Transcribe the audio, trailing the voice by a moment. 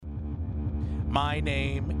My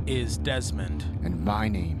name is Desmond. And my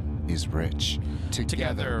name is Rich.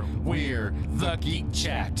 Together, we're the Geek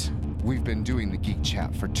Chat. We've been doing the Geek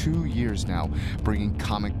Chat for 2 years now, bringing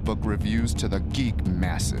comic book reviews to the geek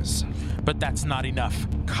masses. But that's not enough.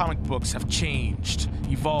 Comic books have changed,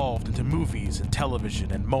 evolved into movies and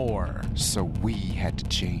television and more. So we had to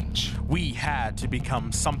change. We had to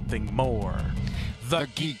become something more. The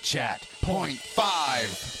Geek Chat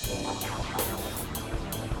 .5.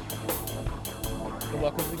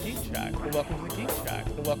 Welcome to the Geek Chat. Welcome to the Geek Chat.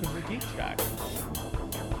 Welcome to the Geek Chat.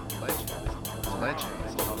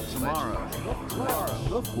 Legends of tomorrow.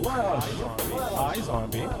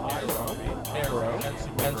 iZombie, Arrow,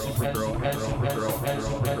 and Supergirl.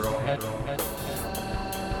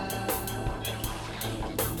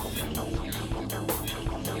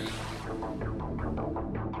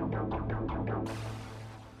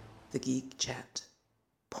 The Geek Chat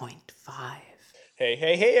 .5.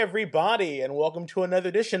 Hey, everybody, and welcome to another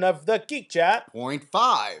edition of the Geek Chat.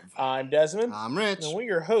 .5. I'm Desmond. I'm Rich. And we're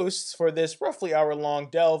your hosts for this roughly hour-long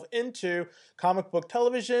delve into comic book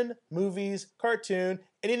television, movies, cartoon,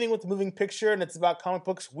 anything with a moving picture, and it's about comic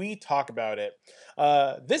books, we talk about it.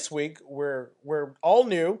 This week, we're all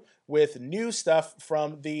new with new stuff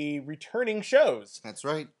from the returning shows. That's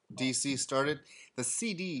right. DC started the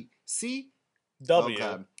CWDC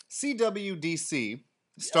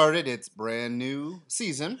started its brand new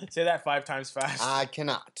season. Say that 5 times fast. I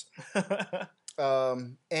cannot.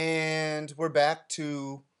 And we're back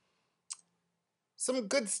to some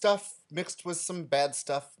good stuff mixed with some bad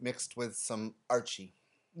stuff mixed with some Archie.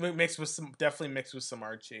 Definitely mixed with some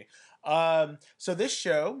Archie. So this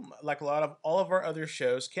show, like all of our other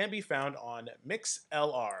shows, can be found on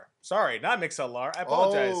MixLR. Sorry, not MixLR. I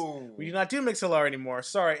apologize. Oh. We do not do MixLR anymore.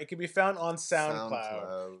 Sorry, it can be found on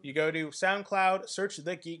SoundCloud. You go to SoundCloud, search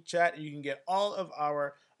the Geek Chat, and you can get all of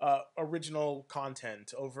our original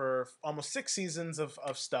content over almost 6 seasons of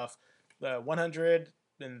stuff. The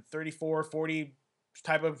 134, 40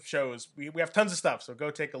 type of shows. We have tons of stuff, so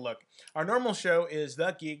go take a look. Our normal show is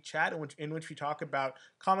the Geek Chat, in which we talk about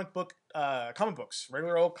comic books,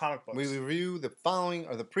 regular old comic books. We review the following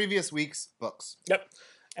or the previous week's books. Yep.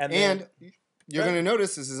 And you're going to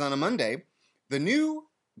notice this is on a Monday. The new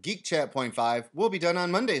Geek Chat .5 will be done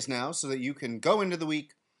on Mondays now, so that you can go into the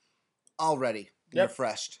week already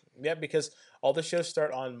refreshed. Yep, because all the shows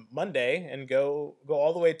start on Monday and go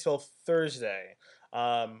all the way till Thursday.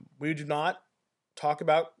 We do not talk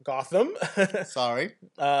about Gotham. Sorry.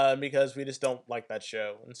 Because we just don't like that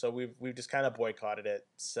show. And so we've just kind of boycotted it.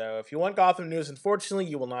 So if you want Gotham news, unfortunately,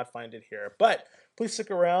 you will not find it here. But please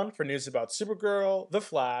stick around for news about Supergirl, The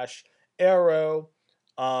Flash, Arrow,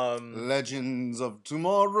 Legends of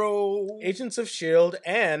Tomorrow, Agents of S.H.I.E.L.D.,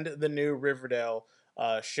 and the new Riverdale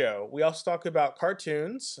show. We also talk about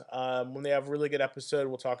cartoons. When they have a really good episode,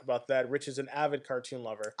 we'll talk about that. Rich is an avid cartoon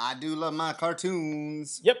lover. I do love my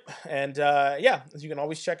cartoons. Yep. And you can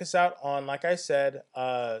always check us out on, like I said,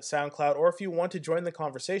 SoundCloud. Or if you want to join the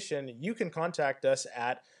conversation, you can contact us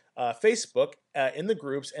at Facebook in the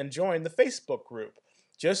groups and join the Facebook group.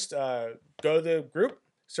 Just go to the group,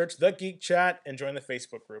 search the Geek Chat, and join the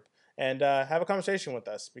Facebook group. And have a conversation with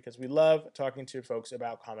us, because we love talking to folks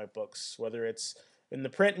about comic books, whether it's in the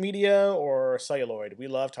print media or celluloid. We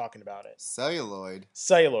love talking about it. Celluloid?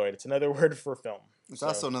 Celluloid. It's another word for film. It's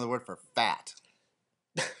also another word for fat.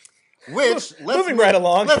 Which, moving right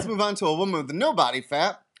along. Let's move on to a woman with no body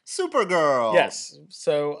fat, Supergirl. Yes.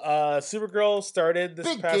 So Supergirl started this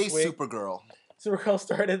past week. Big gay Supergirl. Supergirl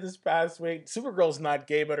started this past week. Supergirl's not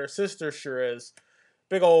gay, but her sister sure is.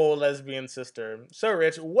 Big old lesbian sister. So,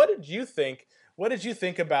 Rich, what did you think? What did you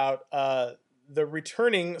think about the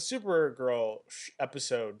returning Supergirl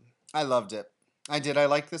episode? I loved it. I did. I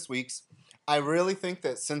liked this week's. I really think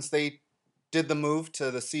that since they did the move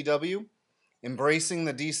to the CW, embracing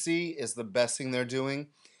the DC is the best thing they're doing.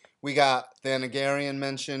 We got Thanagarian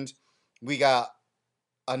mentioned. We got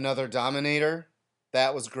another Dominator.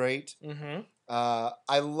 That was great. Mm-hmm.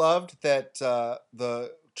 I loved that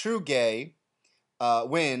the true gay,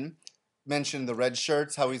 Win, mentioned the red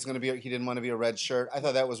shirts, how he didn't want to be a red shirt. I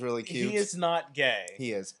thought that was really cute. He is not gay.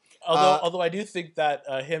 He is. Although I do think that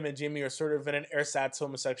him and Jimmy are sort of in an ersatz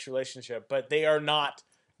homosexual relationship, but they are not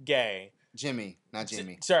gay. Jimmy, not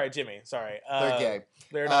Jimmy. Jimmy. Sorry. They're gay.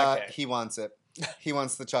 They're not gay. He wants it. He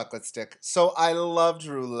wants the chocolate stick. So I loved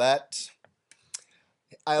Roulette.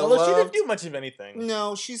 Although she didn't do much of anything.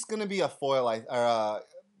 No, she's going to be a foil, or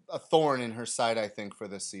a thorn in her side, I think, for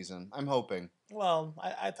this season. I'm hoping. Well,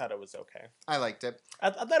 I thought it was okay. I liked it. I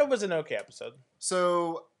thought it was an okay episode.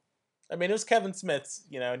 So, I mean, it was Kevin Smith's,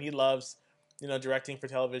 and he loves directing for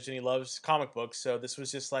television. He loves comic books, so this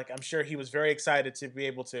was just like, I'm sure he was very excited to be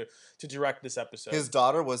able to direct this episode. His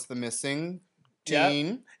daughter was the missing Yeah,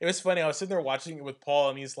 teen. it was funny. I was sitting there watching it with Paul,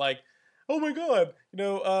 and he's like, "Oh my god,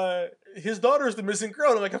 his daughter's the missing girl."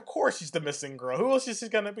 And I'm like, "Of course she's the missing girl. Who else is he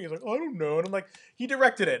gonna be?" He's like, "Oh, I don't know." And I'm like, "He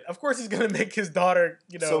directed it. Of course he's gonna make his daughter."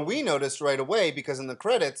 So we noticed right away because in the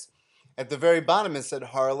credits, at the very bottom it said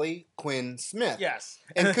Harley Quinn Smith. Yes.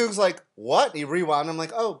 And Coog's like, "What?" He rewound. I'm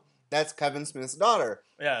like, "Oh, that's Kevin Smith's daughter."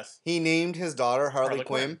 Yes. He named his daughter Harley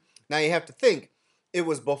Quinn. Now you have to think, it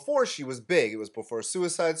was before she was big. It was before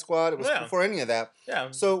Suicide Squad. It was before any of that.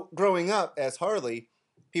 Yeah. So growing up as Harley,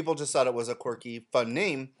 people just thought it was a quirky, fun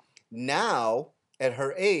name. Now, at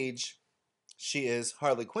her age, she is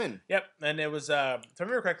Harley Quinn. Yep, and it was, if I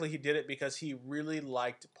remember correctly, he did it because he really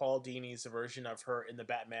liked Paul Dini's version of her in the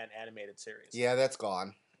Batman animated series. Yeah, that's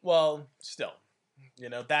gone. Well, still,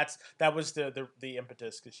 that was the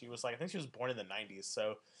impetus, because she was like, I think she was born in the 90s,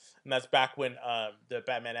 so, and that's back when the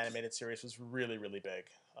Batman animated series was really, really big.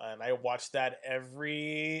 And I watched that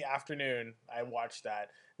every afternoon. I watched that.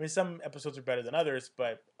 I mean, some episodes are better than others,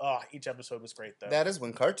 but each episode was great, though. That is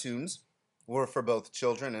when cartoons were for both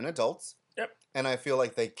children and adults. Yep. And I feel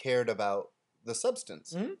like they cared about the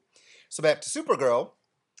substance. Mm-hmm. So back to Supergirl.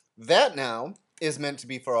 That now is meant to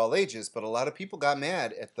be for all ages, but a lot of people got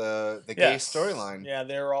mad at the gay storyline. Yeah,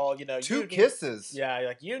 they're all, Two kisses. Yeah,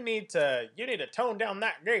 like you need to tone down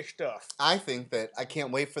that gay stuff. I think that I can't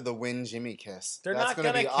wait for the Win Jimmy kiss. They're That's not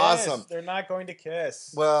gonna be kiss. awesome. They're not going to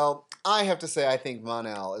kiss. Well, I have to say I think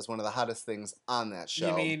Mon-El is one of the hottest things on that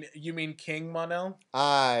show. You mean King Mon-El?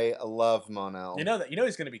 I love Mon-El. You know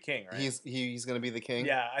he's going to be king, right? He's going to be the king.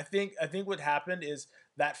 Yeah, I think what happened is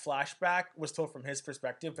that flashback was told from his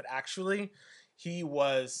perspective, but actually he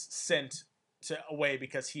was sent away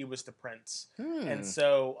because he was the prince. And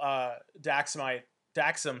so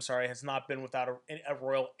Daxam has not been without a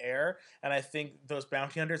royal heir, and I think those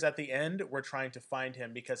bounty hunters at the end were trying to find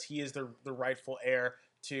him because he is the rightful heir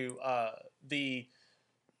to the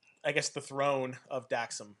throne of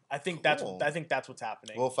Daxam. I think that's what's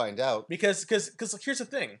happening. We'll find out. Because here's the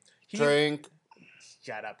thing. Drink.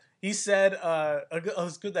 Shut up. He said,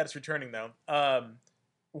 it's good that it's returning though.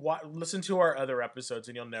 Listen to our other episodes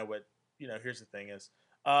and you'll know what, here's the thing is.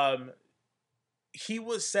 He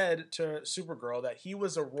was said to Supergirl that he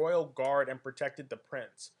was a royal guard and protected the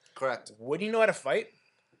prince. Correct. Wouldn't he know how to fight?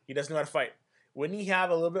 He doesn't know how to fight. Wouldn't he have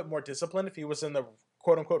a little bit more discipline if he was in the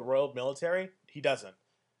quote unquote royal military? He doesn't.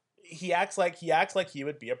 He acts like he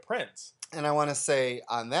would be a prince. And I want to say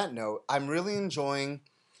on that note, I'm really enjoying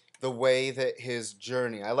the way that his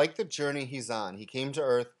journey, I like the journey he's on. He came to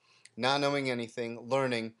Earth not knowing anything,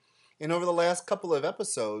 learning. And over the last couple of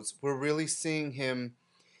episodes, we're really seeing him,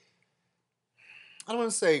 I don't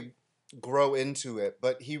want to say grow into it,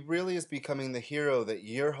 but he really is becoming the hero that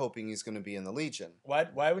you're hoping he's going to be in the Legion. Why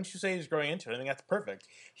wouldn't you say he's growing into it? I think that's perfect.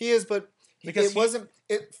 He is, but because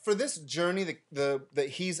for this journey that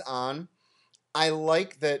he's on, I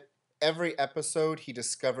like that every episode he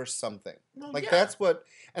discovers something. That's what,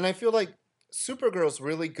 and I feel like Supergirl's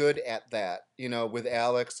really good at that, with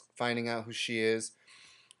Alex finding out who she is.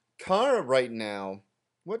 Kara right now,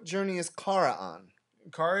 what journey is Kara on?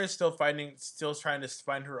 Kara is still trying to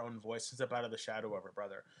find her own voice and step out of the shadow of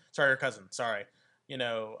her cousin. Sorry. And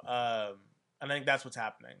I think that's what's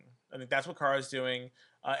happening. I think that's what Kara's doing.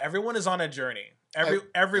 Everyone is on a journey.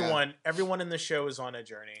 Everyone in the show is on a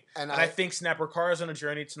journey. And I think Snapper Kara's on a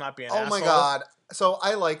journey to not be an asshole. Oh my god. So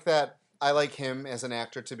I like that. I like him as an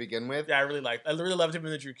actor to begin with. Yeah, I really loved him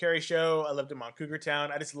in the Drew Carey Show. I loved him on Cougar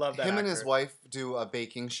Town. I just love that Him actor. and his wife do a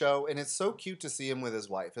baking show, and it's so cute to see him with his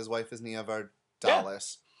wife. His wife is Nia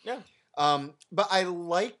Vardalos. Yeah. But I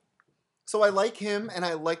like him, and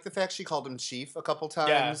I like the fact she called him Chief a couple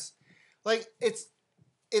times. Yeah. Like,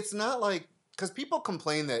 it's not like, because people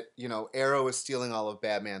complain that, Arrow is stealing all of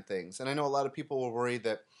Batman things. And I know a lot of people were worried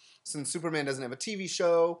that since Superman doesn't have a TV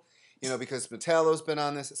show, because Metallo's been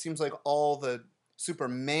on this, it seems like all the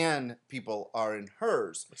Superman people are in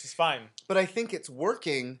hers. Which is fine. But I think it's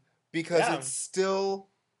working because it's still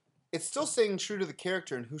staying true to the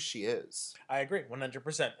character and who she is. I agree,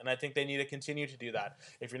 100%. And I think they need to continue to do that.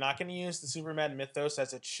 If you're not going to use the Superman mythos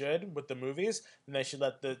as it should with the movies, then they should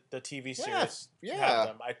let the TV series have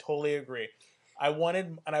them. I totally agree. I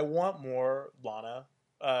want more Lana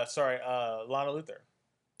Luthor.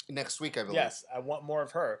 Next week, I believe. Yes, I want more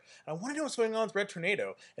of her. I want to know what's going on with Red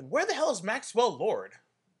Tornado. And where the hell is Maxwell Lord?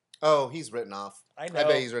 Oh, he's written off. I know. I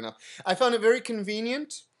bet he's written off. I found it very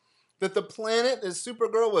convenient that the planet that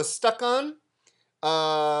Supergirl was stuck on,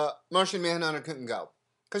 Martian Manhunter couldn't go.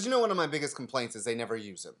 Because one of my biggest complaints is they never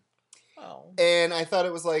use him. Oh. And I thought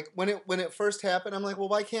it was like when it first happened, I'm like, well,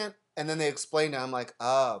 why can't? And then they explained it. I'm like,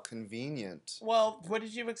 oh, convenient. Well, what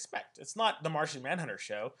did you expect? It's not the Martian Manhunter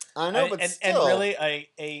show. I know, but And still, really a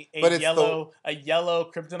But it's yellow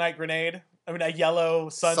kryptonite grenade. I mean, a yellow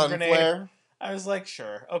sun grenade. flare. I was like,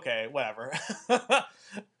 sure, okay, whatever.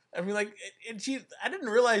 I mean, like, I didn't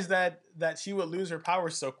realize that she would lose her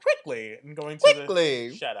powers so quickly and going to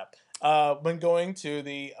Quickly. shut up. When going to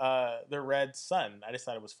the red sun, I just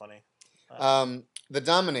thought it was funny. The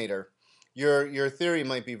Dominator. Your theory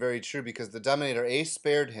might be very true because the Dominator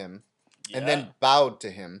spared him, and then bowed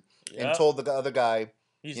to him and told the other guy,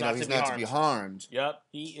 he's not to be harmed. Yep,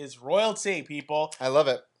 he is royalty, people. I love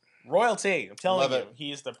it. Royalty. I'm telling Love you, it.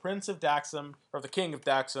 he's the Prince of Daxam or the King of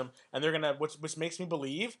Daxam, and they're gonna, which makes me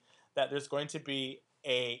believe that there's going to be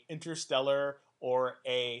a interstellar or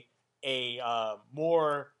a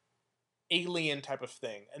more alien type of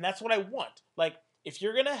thing, and that's what I want. Like, if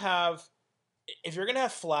you're gonna have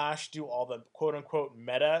Flash do all the quote unquote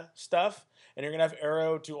meta stuff, and you're gonna have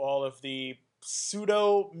Arrow do all of the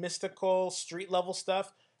pseudo mystical street level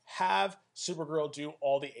stuff, have Supergirl do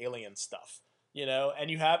all the alien stuff. And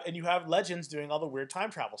you have Legends doing all the weird time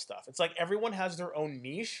travel stuff. It's like everyone has their own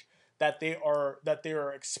niche that they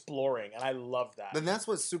are exploring, and I love that. Then that's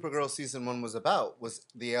what Supergirl season 1 was about, was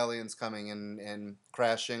the aliens coming and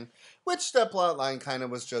crashing, which that plot line kind of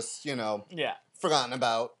was just, forgotten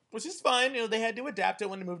about. Which is fine. They had to adapt it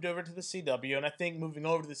when they moved over to the CW, and I think moving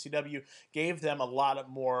over to the CW gave them a lot of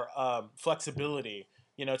more flexibility,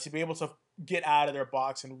 to be able to get out of their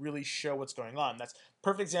box and really show what's going on. That's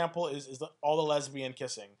perfect example is all the lesbian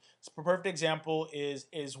kissing. A perfect example is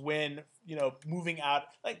when moving out,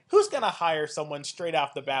 like, who's gonna hire someone straight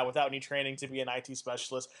off the bat without any training to be an IT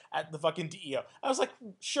specialist at the fucking DEO? I was like,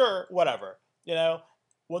 sure, whatever.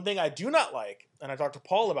 One thing I do not like, and I talked to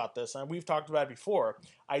Paul about this, and we've talked about it before,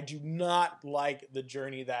 I do not like the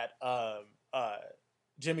journey that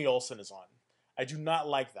Jimmy Olsen is on. I do not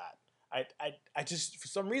like that. I just, for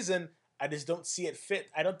some reason, I just don't see it fit.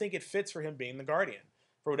 I don't think it fits for him being the Guardian.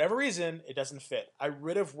 For whatever reason, it doesn't fit. I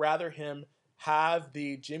would have rather him have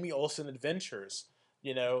the Jimmy Olsen adventures,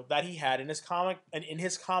 that he had in his comic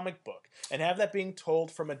book, and have that being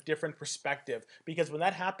told from a different perspective. Because when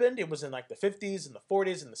that happened, it was in like the 50s and the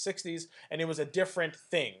 40s and the 60s, and it was a different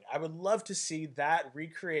thing. I would love to see that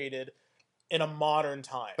recreated in a modern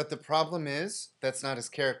time. But the problem is, that's not his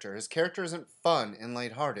character. His character isn't fun and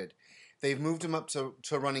lighthearted. They've moved him up to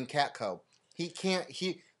running Catco.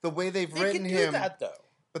 The way they've written him. They can do that, though.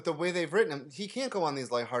 But the way they've written him, he can't go on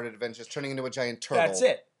these lighthearted adventures turning into a giant turtle. That's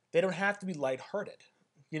it. They don't have to be lighthearted.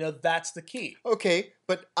 That's the key. Okay,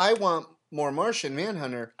 but I want more Martian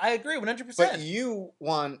Manhunter. I agree, 100%. But you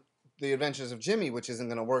want the adventures of Jimmy, which isn't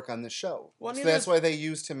going to work on this show. Well, so that's why they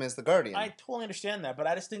used him as the Guardian. I totally understand that, but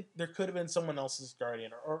I just think there could have been someone else's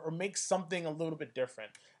Guardian, or make something a little bit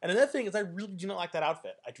different. And another thing is, I really do not like that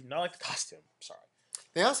outfit. I do not like the costume. I'm sorry.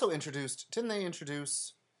 They also didn't they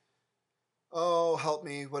introduce, oh, help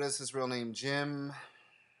me, what is his real name? Jim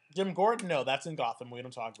Gordon? No, that's in Gotham. We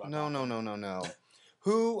don't talk about No.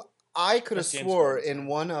 Who I could have swore in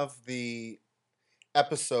one of the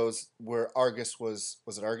episodes where Argus was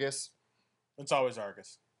it Argus? It's always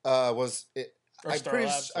Argus. Was it?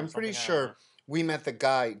 I'm pretty sure we met the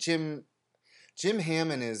guy. Jim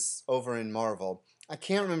Hammond is over in Marvel. I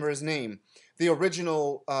can't remember his name. The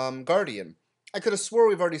original Guardian. I could have swore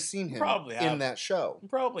we've already seen him in that show. We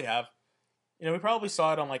probably have. We probably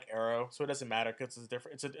saw it on like Arrow, so it doesn't matter because it's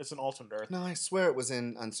different. It's an alternate Earth. No, I swear it was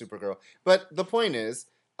on Supergirl. But the point is,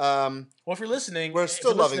 well, if you're listening, we're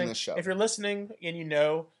still loving this show. If you're listening and you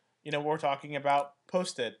know what we're talking about,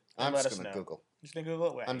 post it. I'm just gonna Google. You're just gonna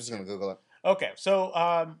Google it. I'm just gonna Google it. Okay, so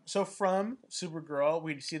from Supergirl,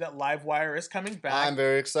 we see that Livewire is coming back. I'm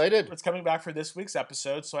very excited. It's coming back for this week's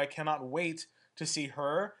episode, so I cannot wait to see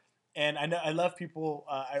her. And I know I love people.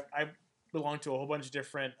 I belong to a whole bunch of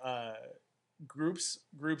different groups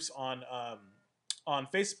on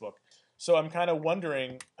Facebook. So I'm kind of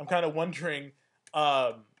wondering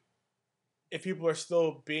if people are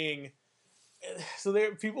still being. So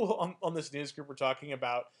there, people on this news group were talking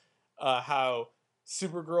about how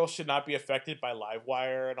Supergirl should not be affected by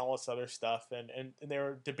Livewire and all this other stuff, and they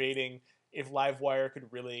were debating if Livewire could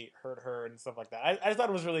really hurt her and stuff like that. I thought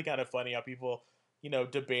it was really kind of funny how people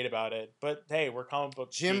debate about it. But hey, we're comic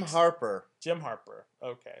book Jim geeks. Harper.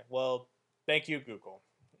 Okay, well, thank you, Google.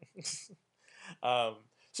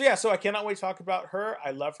 So I cannot wait to talk about her.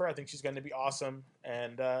 I love her. I think she's going to be awesome.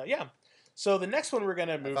 And yeah. So the next one we're going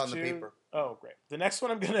to move to. The paper. Oh, great. The next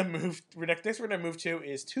one we're going to move to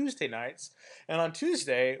is Tuesday nights. And on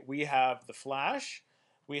Tuesday, we have The Flash,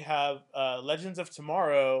 we have Legends of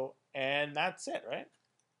Tomorrow, and that's it, right?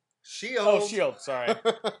 Shield. Oh, Shield. Sorry,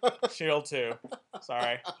 Shield 2.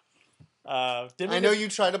 Sorry. I know you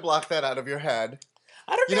try to block that out of your head.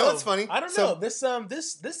 I don't know. You know what's funny? I don't know. This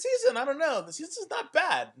season, I don't know. This season's not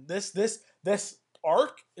bad. This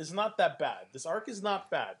arc is not that bad. This arc is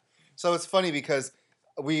not bad. So it's funny because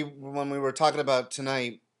when we were talking about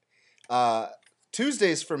tonight,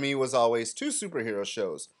 Tuesdays for me was always 2 superhero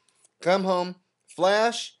shows. Come Home,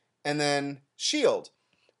 Flash, and then Shield.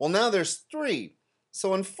 Well, now there's 3.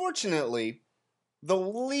 So unfortunately, the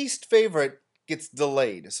least favorite gets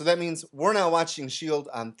delayed. So that means we're now watching Shield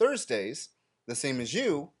on Thursdays, the same as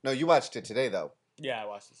you. No, you watched it today, though. Yeah, I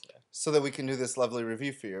watched it today. So that we can do this lovely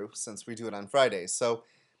review for you, since we do it on Fridays. So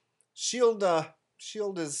Shield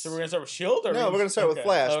is... So we're going to start with Shield? Or no, we're going to start with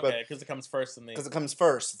Flash. Okay, because it comes first in the... Because it comes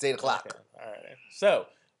first. It's 8 o'clock. Okay, all right. So,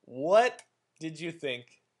 what did you think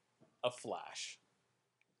of Flash?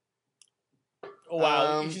 Oh,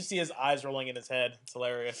 wow, you should see his eyes rolling in his head. It's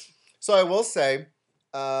hilarious. So I will say...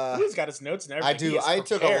 He's got his notes and everything. I do. I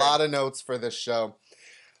took a lot of notes for this show.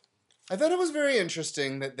 I thought it was very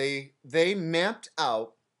interesting that they mapped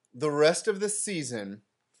out the rest of the season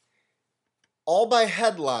all by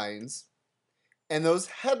headlines, and those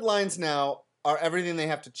headlines now are everything they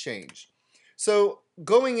have to change. So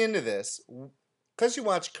going into this, because you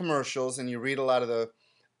watch commercials and you read a lot of the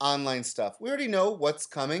online stuff, we already know what's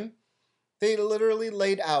coming. They literally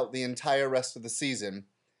laid out the entire rest of the season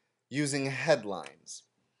using headlines.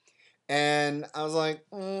 And I was like,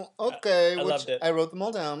 okay. I loved it. I wrote them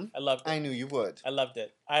all down. I loved it. I knew you would. I loved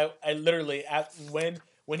it. I literally,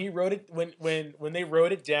 when he wrote it, when they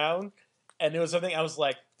wrote it down, and there was something, I was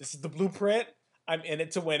like, this is the blueprint. I'm in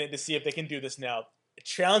it to win it, to see if they can do this now.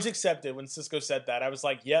 Challenge accepted. When Cisco said that, I was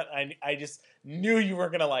like, yeah, I just knew you were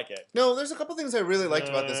going to like it. No, there's a couple things I really liked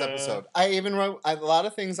about this episode. I even wrote a lot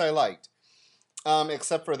of things I liked,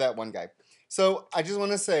 except for that one guy. So I just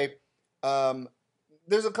want to say,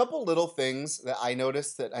 there's a couple little things that I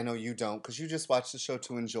noticed that I know you don't, because you just watch the show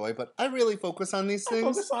to enjoy, but I really focus on these things.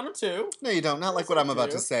 I focus on them too. No, you don't. Not like what I'm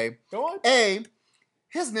about to say. Go on. A,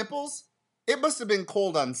 his nipples, it must have been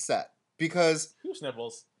cold on set, because... Whose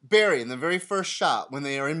nipples? Barry, in the very first shot, when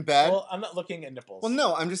they are in bed... Well, I'm not looking at nipples. Well,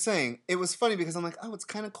 no, I'm just saying, it was funny because I'm like, oh, it's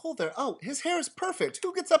kind of cold there. Oh, his hair is perfect.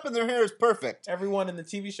 Who gets up and their hair is perfect? Everyone in the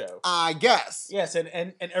TV show. I guess. Yes,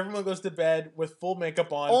 and everyone goes to bed with full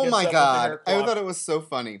makeup on. Oh my God. I thought it was so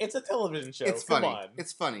funny. It's a television show. It's Come funny. on.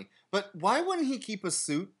 It's funny. But why wouldn't he keep a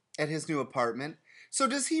suit at his new apartment? So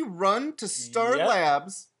does he run to Star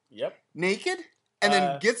Labs naked? And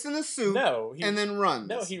then gets in the suit and then runs.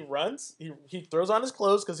 No, he runs. He throws on his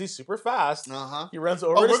clothes because he's super fast. Uh-huh. He runs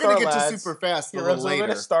over to Star Labs. We're going to get to super fast a little later. He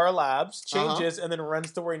runs over to Star Labs, changes, and then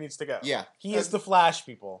runs to where he needs to go. Yeah. He is the Flash,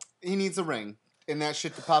 people. He needs a ring and that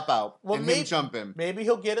shit to pop out and him jump him. Maybe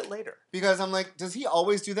he'll get it later. Because I'm like, does he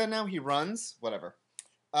always do that now? He runs? Whatever.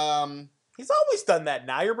 He's always done that.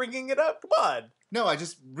 Now you're bringing it up? Come on. No, I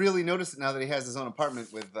just really noticed it now that he has his own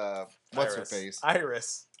apartment with What's-Her-Face.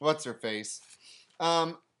 Iris. What's-Her-Face.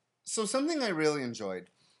 So something I really enjoyed,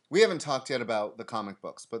 we haven't talked yet about the comic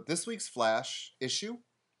books, but this week's Flash issue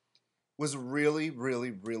was really,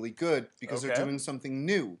 really, really good because they're doing something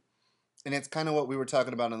new. And it's kind of what we were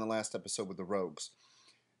talking about in the last episode with the Rogues.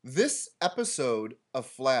 This episode of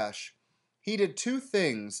Flash, he did 2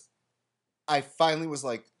 things I finally was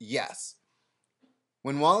like, yes.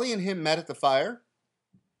 When Wally and him met at the fire,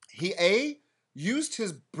 he used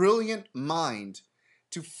his brilliant mind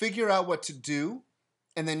to figure out what to do,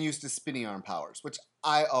 and then used his spinny arm powers, which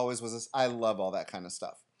I love all that kind of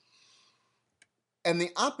stuff. And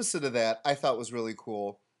the opposite of that, I thought was really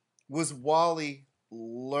cool, was Wally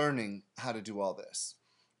learning how to do all this.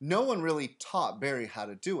 No one really taught Barry how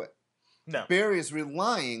to do it. No. Barry is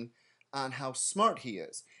relying on how smart he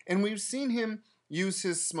is. And we've seen him use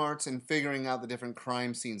his smarts in figuring out the different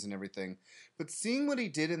crime scenes and everything. But seeing what he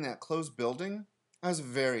did in that closed building, I was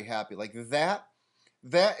very happy. Like that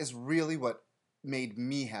is really what made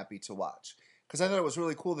me happy to watch. Because I thought it was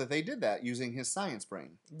really cool that they did that using his science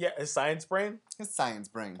brain. Yeah, his science brain? His science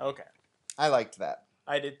brain. Okay. I liked that.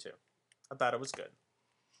 I did too. I thought it was good.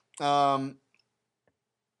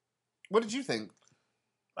 What did you think?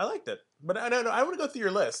 I liked it. But I don't know. I want to go through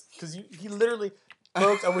your list. Because he literally...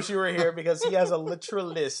 Folks, I wish you were here because he has a literal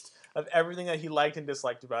list of everything that he liked and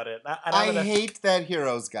disliked about it. I hate that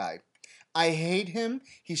Heroes guy. I hate him.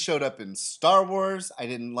 He showed up in Star Wars. I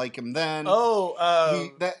didn't like him then.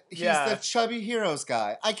 He's the chubby Heroes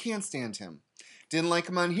guy. I can't stand him. Didn't like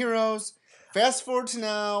him on Heroes. Fast forward to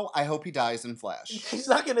now. I hope he dies in Flash. He's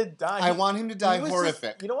not gonna die. I want him to die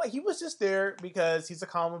horrific. You know what? He was just there because he's a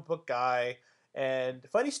comic book guy, And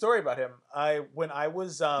funny story about him. When I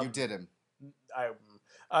was You did him.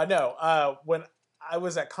 when I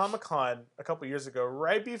was at Comic-Con a couple years ago,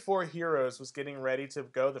 right before Heroes was getting ready to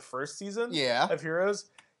go, the first season Yeah. of Heroes,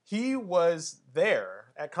 he was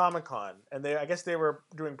there at Comic-Con, and I guess they were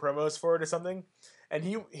doing promos for it or something. And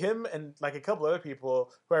him and like a couple other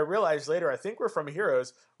people who I realized later I think were from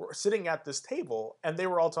Heroes were sitting at this table, and they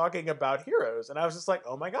were all talking about Heroes, and I was just like,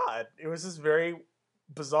 oh my god, it was just very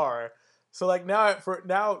bizarre. So like now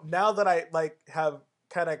that I like have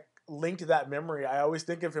kind of linked that memory, I always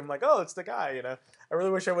think of him like, oh, it's the guy, you know. I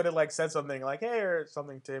really wish I would have like said something like, hey, or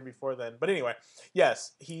something to him before then. But anyway,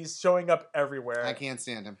 yes, he's showing up everywhere. I can't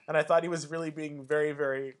stand him. And I thought he was really being very,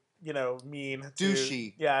 very, mean.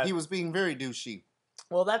 Douchey. Yeah. He was being very douchey.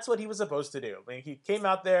 Well, that's what he was supposed to do. I mean, he came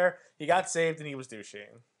out there, he got saved, and he was douching.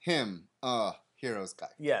 Him, Heroes guy.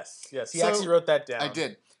 Yes. He actually wrote that down. I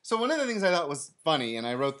did. So one of the things I thought was funny, and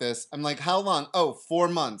I wrote this, I'm like, how long? Oh, 4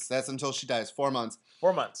 months. That's until she dies. 4 months.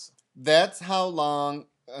 4 months. That's how long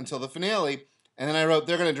until the finale. And then I wrote,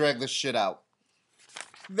 they're going to drag this shit out.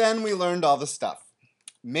 Then we learned all the stuff.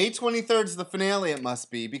 May 23rd is the finale, it must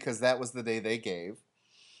be, because that was the day they gave.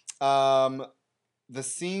 The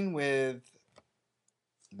scene with...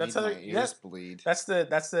 That's made how my ears bleed. That's the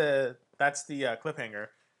cliffhanger.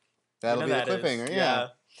 That'll be the cliffhanger, yeah.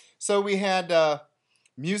 So we had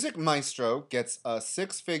Music Maestro gets a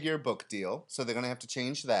 6-figure book deal, so they're going to have to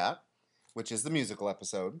change that, which is the musical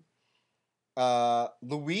episode.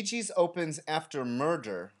 Luigi's opens after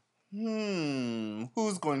murder.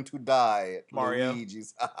 Who's going to die at Mario.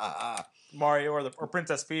 Luigi's? Mario or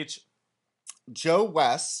Princess Peach. Joe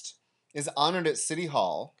West is honored at City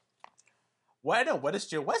Hall. What does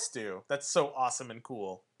Joe West do? That's so awesome and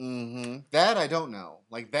cool. That I don't know.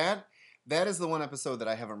 Like that is the one episode that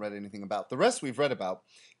I haven't read anything about. The rest we've read about.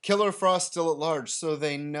 Killer Frost still at large, so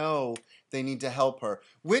they know they need to help her,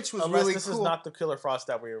 which was really cool. This is not the Killer Frost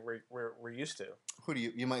that we're used to. Who do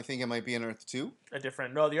you might think it might be in Earth 2?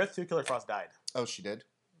 The Earth 2 Killer Frost died. Oh, she did.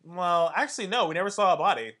 Well, actually, no. We never saw a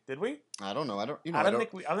body, did we? I don't know. I don't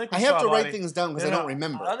think we saw a body. I have to write things down because I don't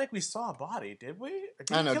remember. I don't think we saw a body, did we? I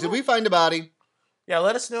don't know. Did we find a body? Yeah,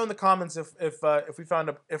 let us know in the comments if they found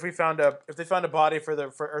a body for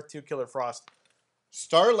Earth 2 Killer Frost.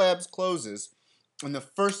 Star Labs closes, and the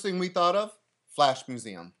first thing we thought of, Flash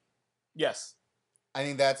Museum. Yes. I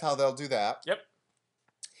think that's how they'll do that. Yep.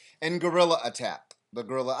 And Gorilla Attack. The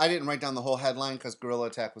Gorilla. I didn't write down the whole headline because Gorilla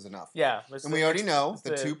Attack was enough. Yeah. And we already know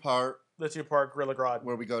the two-part Gorilla Grodd.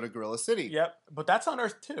 Where we go to Gorilla City. Yep. But that's on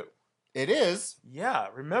Earth 2. It is. Yeah,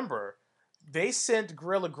 remember. They sent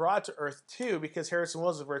Gorilla Grodd to Earth 2 because Harrison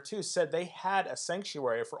Wells of Earth 2 said they had a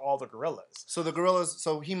sanctuary for all the gorillas.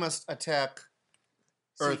 So he must attack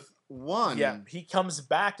Earth 1. Yeah, he comes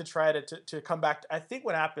back to try to come back. I think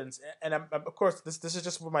what happens, and of course this is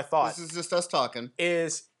just my thought. This is just us talking.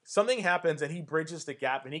 Is something happens and he bridges the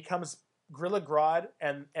gap and he comes. Gorilla Grodd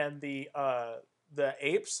and the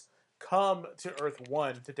apes come to Earth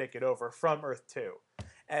 1 to take it over from Earth 2,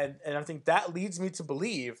 and I think that leads me to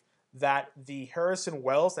believe that the Harrison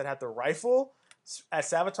Wells that had the rifle as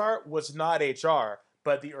Savitar was not HR,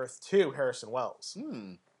 but the Earth 2 Harrison Wells.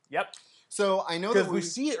 Yep. So I know because we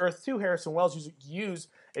see Earth 2 Harrison Wells use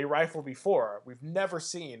a rifle before. We've never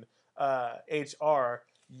seen HR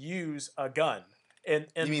use a gun. And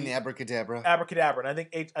you mean the abracadabra? Abracadabra, and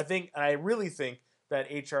I really think that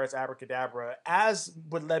HR's abracadabra, as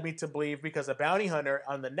would led me to believe, because a bounty hunter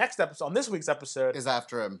on this week's episode is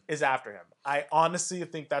after him. I honestly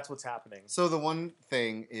think that's what's happening. So the one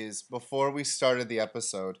thing is, before we started the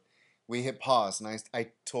episode, we hit pause, and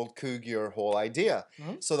I told Coog your whole idea.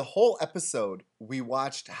 So the whole episode, we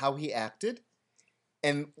watched how he acted,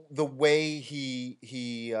 and the way he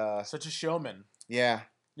such a showman. Yeah.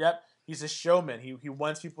 Yep. He's a showman. He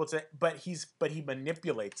wants people to, but he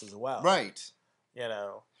manipulates as well. Right. You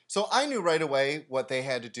know. So I knew right away what they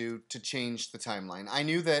had to do to change the timeline. I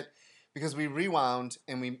knew that because we rewound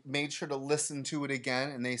and we made sure to listen to it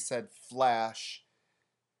again, and they said Flash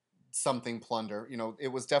something plunder. You know, it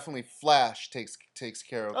was definitely Flash takes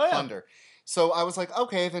care of plunder. So I was like,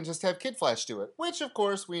 okay, then just have Kid Flash do it, which of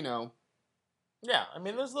course we know. Yeah, I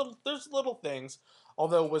mean, there's little things.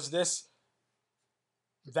 Although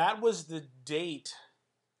that was the date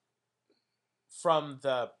from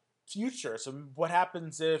the future. So what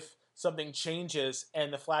happens if something changes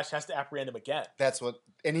and the Flash has to apprehend him again? That's what,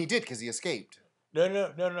 and he did because he escaped. No.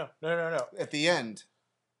 At the end.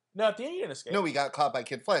 No, at the end he didn't escape. No, he got caught by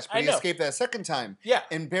Kid Flash, but he escaped that second time. Yeah.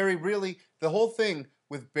 And Barry the whole thing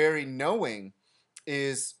with Barry knowing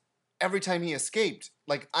is every time he escaped,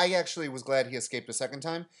 like, I actually was glad he escaped a second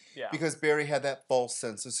time Yeah. because Barry had that false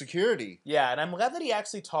sense of security. Yeah, and I'm glad that he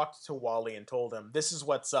actually talked to Wally and told him, this is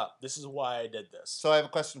what's up. This is why I did this. So I have a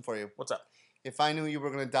question for you. What's up? If I knew you were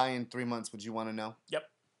going to die in 3 months, would you want to know? Yep.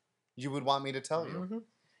 You would want me to tell you?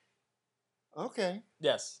 Okay.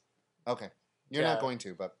 Yes. Okay. You're not going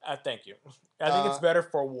to, but... thank you. I think it's better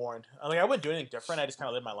forewarned. I wouldn't do anything different. I just kind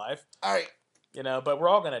of live my life. All right. You know, but we're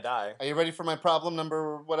all going to die. Are you ready for my problem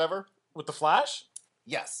number whatever? With the Flash?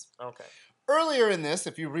 Yes. Okay. Earlier in this,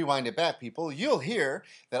 if you rewind it back, people, you'll hear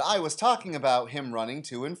that I was talking about him running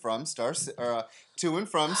to and from Star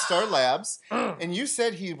Labs, and you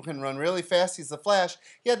said he can run really fast. He's the Flash.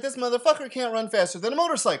 Yet this motherfucker can't run faster than a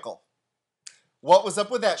motorcycle. What was up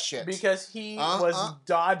with that shit? Because he was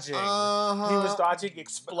dodging. He was dodging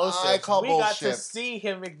explosives. I call bullshit. We got to see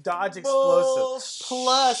him dodge explosives.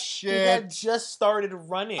 Plus, he had just started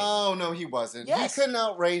running. Oh, no, he wasn't. Yes. He couldn't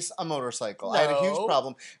outrace a motorcycle. No. I had a huge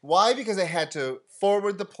problem. Why? Because I had to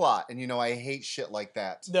forward the plot, and you know I hate shit like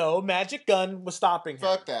that. No, Magic Gun was stopping him.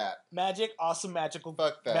 Fuck that. Magic, awesome, magical.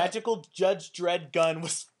 Fuck that. Magical Judge Dredd gun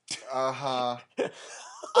was... I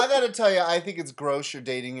gotta tell you, I think it's gross you're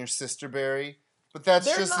dating your sister, Barry. But that's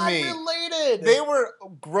just me. They're not related. They were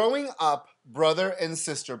growing up brother and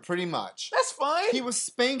sister, pretty much. That's fine. He was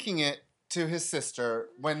spanking it to his sister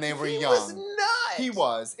when they were young. He was not. He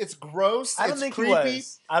was. It's gross. I don't think creepy. he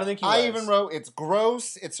was. I don't think he was. I even wrote, it's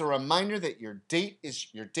gross. It's a reminder that you're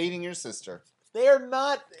dating your sister. They're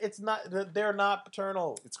not. It's not. They're not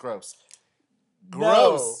paternal. It's gross.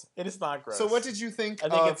 Gross. No, it is not gross. So what did you think? I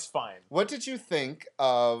think it's fine. What did you think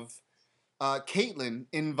of Caitlin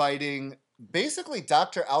inviting basically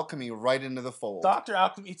Dr. Alchemy right into the fold? Dr.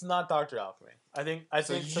 Alchemy. It's not Dr. Alchemy. I think.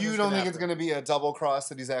 So you don't think it's going to be a double cross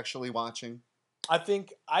that he's actually watching? I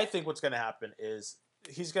think what's going to happen is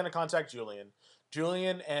he's going to contact Julian.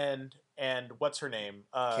 Julian and what's her name?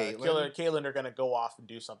 Caitlin are going to go off and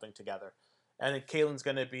do something together. And then Caitlin's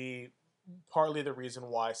going to be partly the reason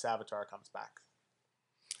why Savitar comes back.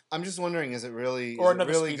 I'm just wondering, is it really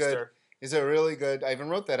speedster. Good? Is it really good? I even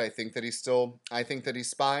wrote that. I think that he's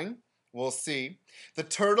spying. We'll see. The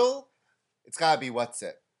turtle, it's got to be What's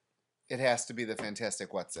It. It has to be the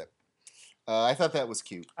fantastic What's It. I thought that was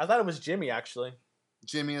cute. I thought it was Jimmy, actually.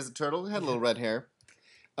 Jimmy as a turtle. It had a little red hair.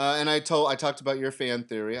 And I talked about your fan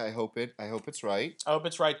theory. I hope it's right. I hope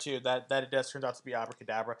it's right too. That it does turns out to be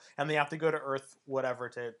Abracadabra, and they have to go to Earth, whatever,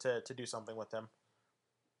 to do something with him.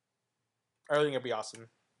 I think it'd be awesome.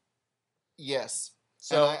 Yes.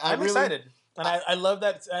 So I'm excited, and I love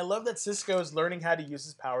that. I love that Cisco is learning how to use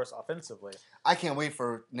his powers offensively. I can't wait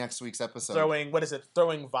for next week's episode. Throwing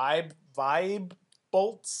vibe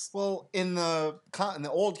bolts. Well, in the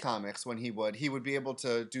old comics, when he would be able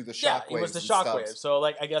to do the shockwaves. Yeah, it was the shockwave. So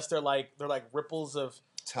I guess they're like ripples of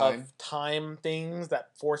time things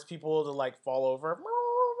that force people to fall over.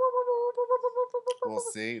 We'll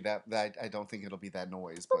see. That I don't think it'll be that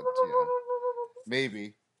noise, but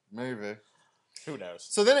maybe. Who knows?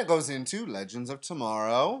 So then it goes into Legends of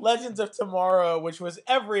Tomorrow. Legends of Tomorrow, which was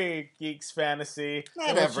every geek's fantasy.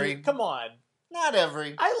 Not every. Come on. Not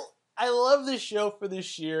every. I love this show for the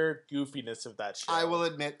sheer goofiness of that show. I will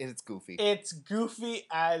admit it's goofy. It's goofy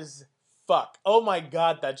as fuck. Oh my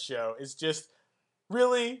god, that show is just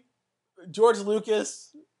really George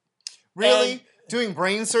Lucas. Really? Doing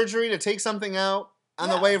brain surgery to take something out on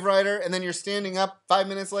the Wave Rider, and then you're standing up 5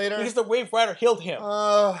 minutes later? Because the Wave Rider healed him.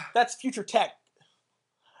 That's future tech.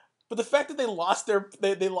 But the fact that they lost their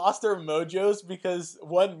mojos because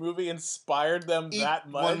one movie inspired them that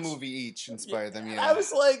much. One movie each inspired them, yeah. I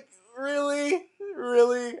was like, really?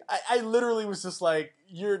 Really? I literally was just like,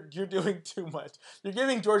 you're doing too much. You're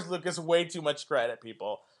giving George Lucas way too much credit,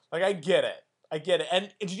 people. I get it. And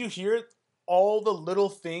did you hear all the little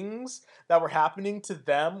things that were happening to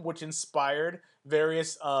them which inspired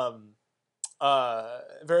various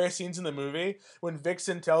scenes in the movie? When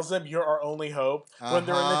Vixen tells them you're our only hope, when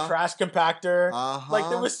they're in the trash compactor,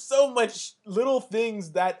 there was so much little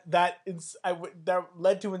things that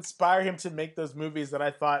led to inspire him to make those movies that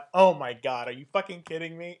I thought, oh my god, are you fucking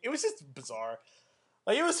kidding me? It was just bizarre.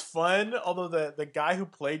 It was fun, although the guy who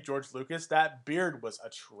played George Lucas, that beard was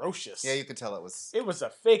atrocious. Yeah, you could tell it was. It was a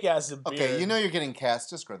fake ass beard. Okay, you know you're getting cast.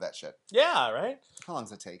 Just grow that shit. Yeah, right. How long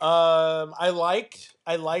does it take? I liked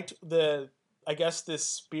the. I guess this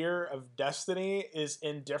Spear of Destiny is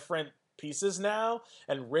in different pieces now,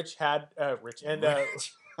 and Rip had. I wish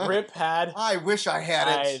I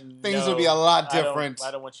had it. Things would be a lot different.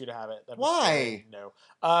 I don't want you to have it. Why? No.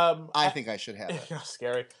 I think I should have it.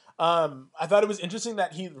 Scary. I thought it was interesting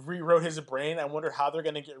that he rewrote his brain. I wonder how they're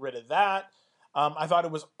going to get rid of that. I thought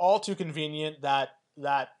it was all too convenient that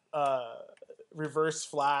Reverse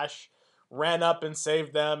Flash ran up and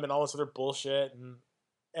saved them and all this other bullshit.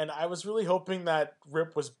 And I was really hoping that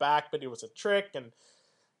Rip was back, but it was a trick. And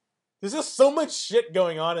there's just so much shit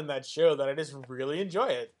going on in that show that I just really enjoy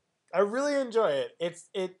it. I really enjoy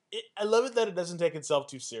it. I love it that it doesn't take itself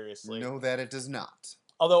too seriously. No, that it does not.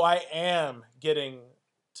 Although I am getting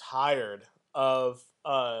tired of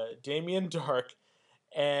Damien Dark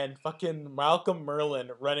and fucking Malcolm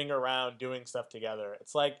Merlin running around doing stuff together.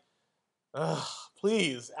 It's like, ugh,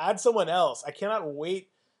 please add someone else. I cannot wait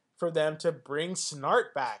for them to bring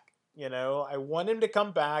Snart back. You know, I want him to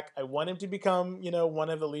come back. I want him to become, you know, one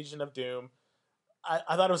of the Legion of Doom.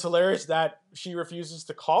 I thought it was hilarious that she refuses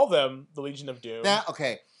to call them the Legion of Doom.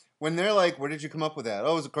 Okay. When they're like, where did you come up with that?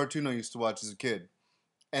 Oh, it was a cartoon I used to watch as a kid.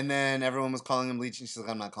 And then everyone was calling him Legion. She's like,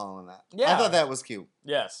 I'm not calling him that. Yeah. I thought that was cute.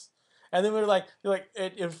 Yes. And then they're like,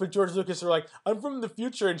 if with George Lucas, they're like, I'm from the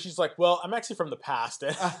future. And she's like, well, I'm actually from the past.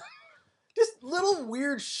 Just little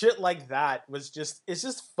weird shit like that it's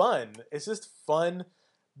just fun. It's just fun,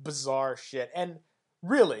 bizarre shit. And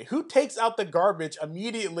really, who takes out the garbage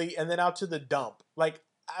immediately and then out to the dump? Like,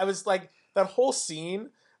 I was like, that whole scene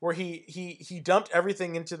where he dumped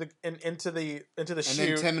everything into the chute. And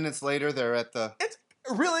then 10 minutes later, they're at the... It's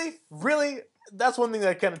really, that's one thing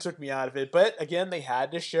that kind of took me out of it. But again, they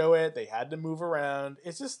had to show it. They had to move around.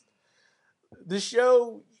 It's just, the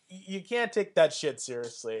show, you can't take that shit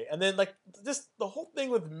seriously. And then, like, just the whole thing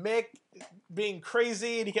with Mick being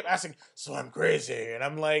crazy, and he kept asking, so I'm crazy. And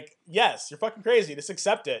I'm like, yes, you're fucking crazy. Just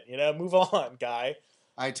accept it. You know, move on, guy.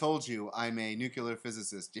 I told you I'm a nuclear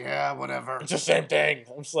physicist. Yeah, whatever. It's the same thing.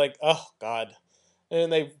 I'm just like, oh, God. And then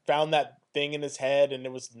they found that thing in his head, and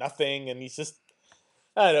it was nothing, and he's just,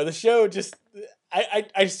 I don't know, the show just,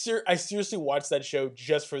 I seriously watch that show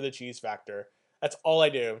just for the cheese factor. That's all I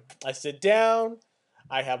do. I sit down,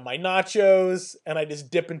 I have my nachos, and I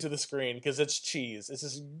just dip into the screen because it's cheese. It's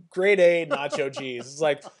just grade A nacho cheese. It's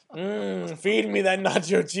like, feed me that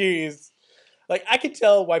nacho cheese. Like, I can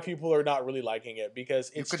tell why people are not really liking it because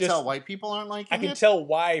it's You could tell white people aren't liking it? I can tell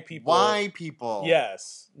why people. Why people?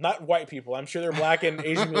 Yes. Not white people. I'm sure they're black and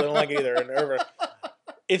Asian people don't like it either. And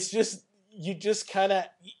it's just, you just kind of,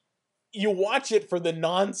 you watch it for the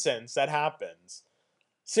nonsense that happens.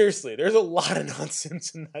 Seriously, there's a lot of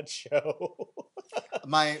nonsense in that show.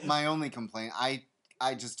 my only complaint, I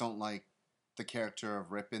just don't like the character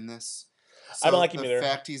of Rip in this. So I don't like him either. The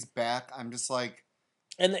fact he's back, I'm just like...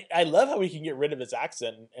 And I love how he can get rid of his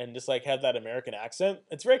accent and just like have that American accent.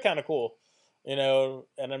 It's very kind of cool, you know.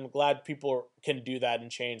 And I'm glad people can do that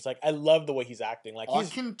and change. Like, I love the way he's acting. Like, I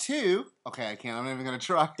can too. Okay, I can't. I'm not even gonna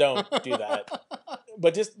try. Don't do that.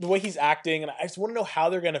 But just the way he's acting, and I just want to know how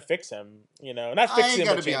they're gonna fix him. You know, not fix him.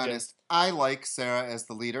 I gotta be honest. I like Sarah as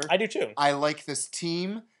the leader. I do too. I like this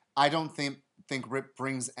team. I don't think Rip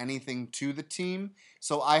brings anything to the team.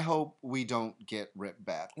 So I hope we don't get Rip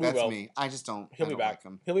back. That's me. I just don't. He'll be back. Like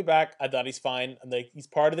him. He'll be back. I thought he's fine. And he's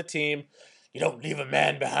part of the team. You don't leave a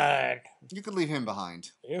man behind. You could leave him behind.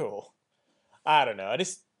 Ew. I don't know. I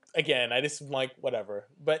just like whatever.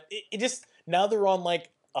 But it just, now they're on like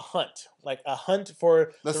a hunt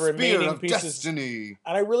for the remaining of pieces. Destiny.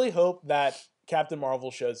 And I really hope that Captain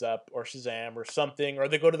Marvel shows up, or Shazam, or something, or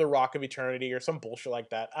they go to the Rock of Eternity, or some bullshit like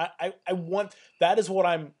that. I want, that is what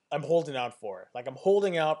I'm holding out for. Like, I'm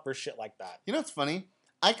holding out for shit like that. You know what's funny?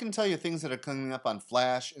 I can tell you things that are coming up on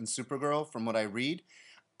Flash and Supergirl from what I read.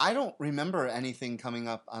 I don't remember anything coming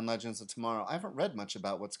up on Legends of Tomorrow. I haven't read much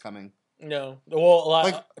about what's coming. No, well, a lot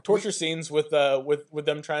like, torture scenes with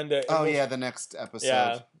them trying to. Oh yeah, the next episode.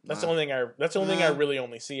 Yeah, that's the only thing I really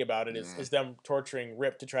only see about it is them torturing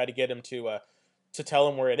Rip to try to get him to tell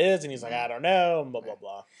him where it is, and he's like, I don't know, blah blah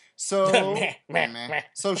blah. So,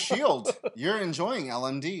 so Shield, you're enjoying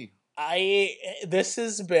LMD. This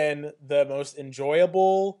has been the most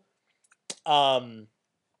enjoyable arc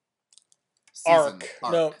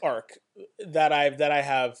that I've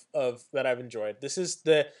enjoyed. This is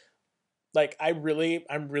I'm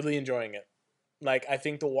really enjoying it. Like, I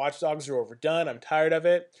think the Watch Dogs are overdone. I'm tired of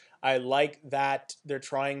it. I like that they're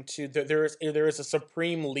trying to, there is a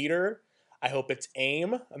supreme leader. I hope it's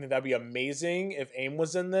AIM. I think that'd be amazing if AIM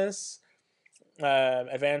was in this.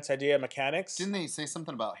 Advanced Idea Mechanics. Didn't they say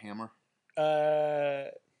something about Hammer?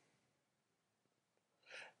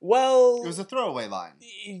 Well, it was a throwaway line.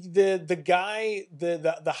 The guy,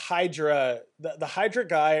 the Hydra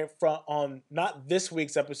guy on not this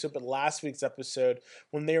week's episode but last week's episode,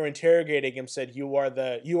 when they were interrogating him, said, "You are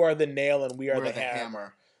the nail and we're the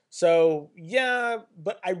hammer." So yeah,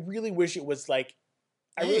 but I really wish it was like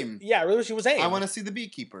AIM. I really wish it was AIM. I want to see the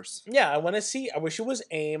Beekeepers. Yeah, I wish it was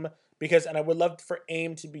AIM, and I would love for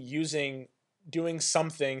AIM to be using doing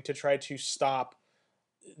something to try to stop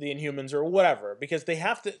the Inhumans or whatever, because they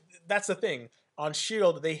have to. That's the thing on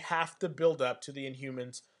Shield. They have to build up to the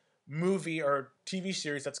Inhumans movie or TV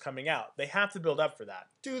series that's coming out. They have to build up for that.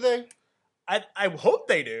 Do they? I hope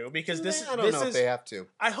they do, because Do this they? is I don't know if they have to.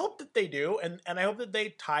 I hope that they do, and I hope that they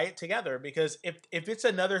tie it together, because if it's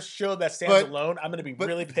another show that stands alone, I'm gonna be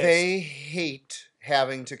really pissed. They hate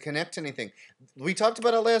having to connect to anything. We talked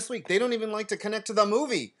about it last week. They don't even like to connect to the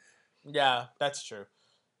movie. Yeah, that's true.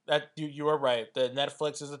 That you are right. The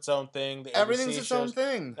Netflix is its own thing. The Everything's ABC its own shows,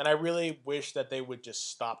 thing. and I really wish that they would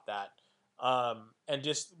just stop that, and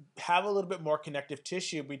just have a little bit more connective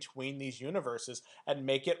tissue between these universes and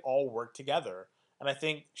make it all work together. And I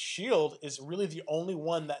think Shield is really the only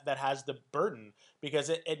one that has the burden, because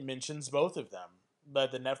it mentions both of them,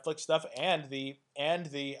 the Netflix stuff and the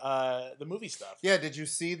movie stuff. Yeah, did you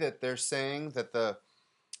see that they're saying that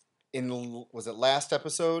was it last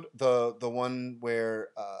episode, the one where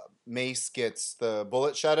Mace gets the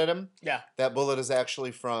bullet shot at him? Yeah. That bullet is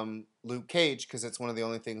actually from Luke Cage, because it's one of the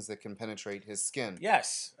only things that can penetrate his skin.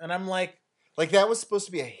 Yes, and I'm like that was supposed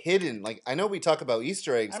to be a hidden. Like, I know we talk about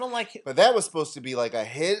Easter eggs. I don't like it, but that was supposed to be like a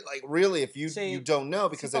hit. Like, really, if you don't know,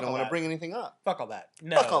 because they don't want to bring anything up. Fuck all that.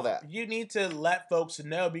 No. Fuck all that. You need to let folks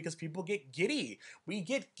know, because people get giddy. We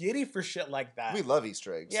get giddy for shit like that. We love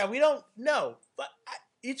Easter eggs. Yeah, we don't know. But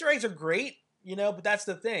Easter eggs are great, but that's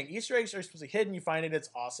the thing. Easter eggs are supposed to be hidden. You find it, it's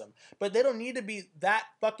awesome. But they don't need to be that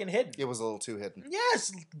fucking hidden. It was a little too hidden.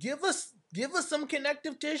 Yes, give us some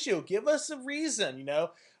connective tissue. Give us a reason,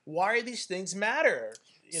 why these things matter,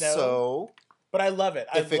 So, but I love it.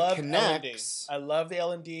 If I it love connects, L&D. I love the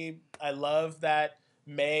L&D. I love that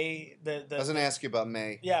May. I was gonna ask you about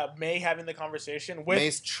May. Yeah, May having the conversation with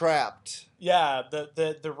May's trapped. Yeah,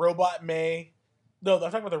 the robot May. No, I'm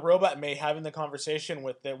talking about the robot May having the conversation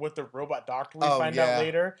with the robot doctor. We find out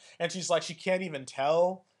later, and she's like, she can't even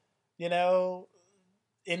tell,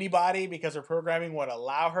 anybody, because her programming won't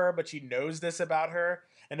allow her, but she knows this about her.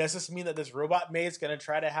 And does this mean that this robot May is going to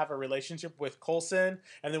try to have a relationship with Coulson?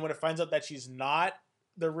 And then when it finds out that she's not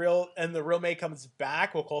the real May comes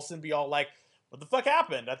back, will Coulson be all like, what the fuck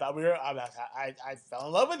happened? I thought I fell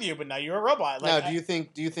in love with you, but now you're a robot. Like, now, do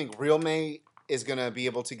you think real May is going to be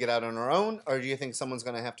able to get out on her own? Or do you think someone's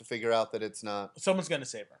going to have to figure out that it's not? Someone's going to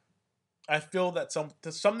save her. I feel that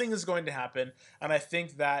something is going to happen. And I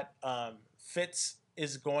think that Fitz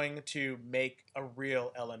is going to make a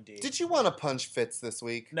real LMD. Did you want to punch Fitz this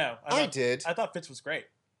week? No. I did. I thought Fitz was great.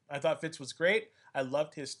 I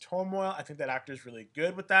loved his turmoil. I think that actor's really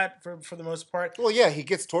good with that for the most part. Well, yeah, he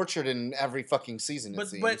gets tortured in every fucking season, it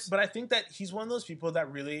seems. But I think that he's one of those people that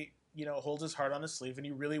really, holds his heart on his sleeve, and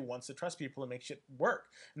he really wants to trust people and make shit work.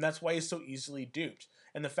 And that's why he's so easily duped.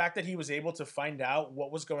 And the fact that he was able to find out what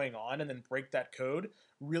was going on and then break that code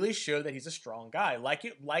really showed that he's a strong guy. Like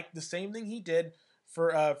the same thing he did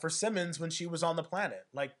for Simmons when she was on the planet.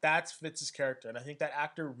 Like, that's Fitz's character, and I think that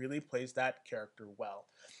actor really plays that character well.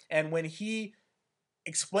 And when he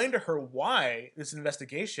explained to her why this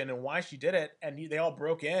investigation and why she did it, and they all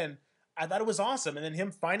broke in, I thought it was awesome. And then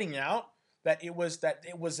him finding out that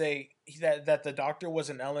that the doctor was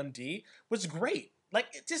an LMD was great. Like,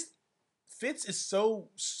 it just, Fitz is so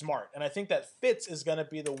smart, and I think that Fitz is going to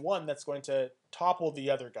be the one that's going to topple the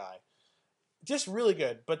other guy. Just really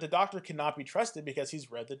good, but the doctor cannot be trusted because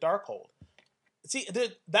he's read the Darkhold. See,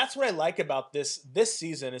 that's what I like about this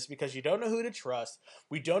season, is because you don't know who to trust.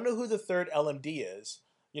 We don't know who the third LMD is,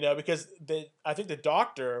 because I think the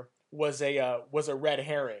doctor was a red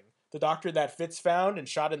herring. The doctor that Fitz found and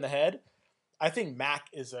shot in the head. I think Mac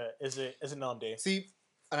is an LMD. See,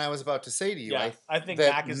 and I was about to say to you, I think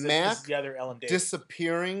Mac is the other LMD.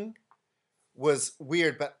 Disappearing was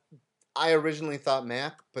weird, but I originally thought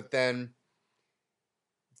Mac, but then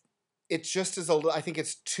it just is I think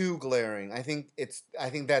it's too glaring. I think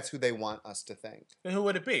that's who they want us to think. And who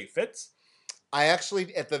would it be? Fitz? I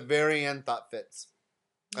actually, at the very end, thought Fitz.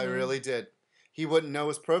 I really did. He wouldn't know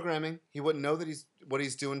his programming. He wouldn't know that what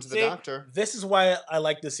he's doing to the doctor. This is why I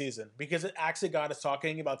like this season, because it actually got us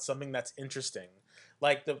talking about something that's interesting.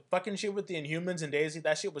 Like, the fucking shit with the Inhumans and Daisy,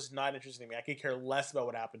 that shit was not interesting to me. I could care less about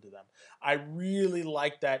what happened to them. I really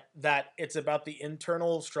like that it's about the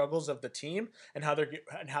internal struggles of the team and how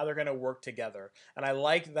they're gonna work together. And I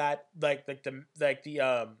like that, the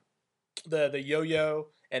Yo-Yo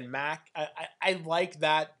and Mac. I like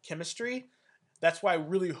that chemistry. That's why I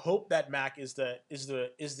really hope that Mac is the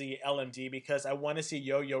LMD, because I want to see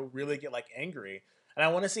Yo-Yo really get angry. And I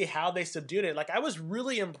want to see how they subdued it. Like, I was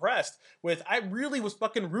really impressed I really was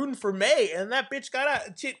fucking rooting for May, and that bitch got out,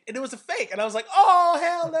 and it was a fake. And I was like, oh,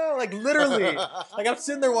 hell no. Like, literally. Like, I'm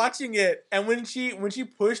sitting there watching it, and when she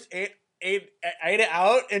pushed ate it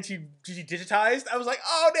out and she digitized. I was like,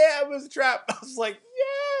 oh damn, it was a trap. I was like,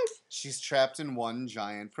 yes. She's trapped in one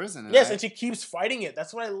giant prison. And she keeps fighting it.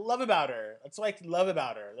 That's what I love about her.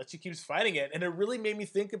 That she keeps fighting it, and it really made me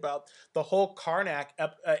think about the whole Karnak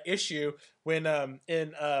issue when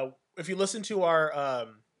if you listen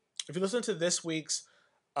to this week's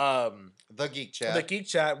the Geek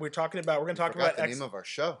Chat, we're going to talk about the name of our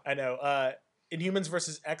show. I know, Inhumans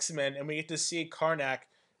versus X-Men, and we get to see Karnak,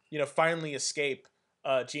 finally escape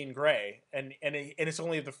Jean Grey, and it's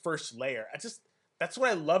only the first layer. That's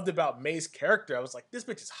what I loved about May's character. I was like, this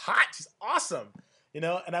bitch is hot. She's awesome. And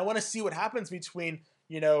I want to see what happens between,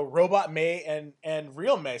 Robot May and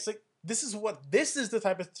real May. It's like, this is the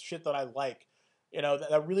type of shit that I like.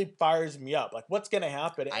 That really fires me up. Like, what's going to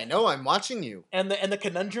happen? I know, I'm watching you. And the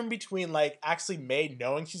conundrum between, like, actually May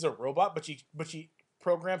knowing she's a robot, but she's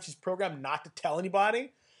programmed not to tell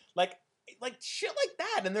anybody. Like shit like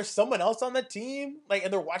that. And there's someone else on the team. Like,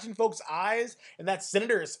 and they're watching folks' eyes. And that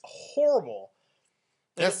senator is horrible.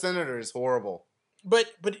 That senator is horrible. But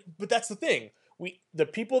that's the thing. Only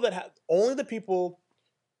the people,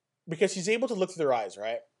 because she's able to look through their eyes,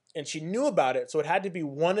 right? And she knew about it, so it had to be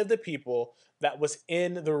one of the people that was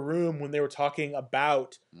in the room when they were talking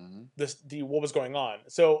about what was going on.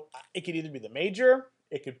 So it could either be the Major,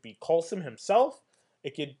 it could be Coulson himself,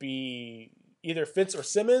 it could be either Fitz or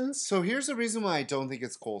Simmons. So here's the reason why I don't think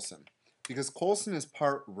it's Coulson. Because Coulson is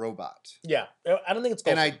part robot. Yeah, I don't think it's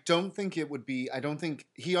Coulson. And I don't think it would be,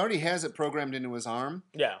 he already has it programmed into his arm.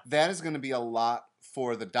 Yeah. That is going to be a lot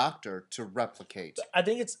for the Doctor to replicate. I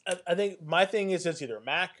think my thing is it's either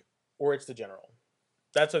Mac or it's the General.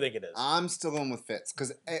 That's what I think it is. I'm still going with Fitz.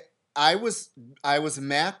 Because I was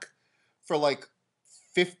Mac for like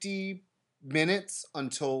 50 minutes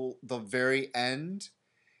until the very end.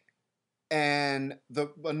 And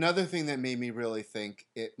another thing that made me really think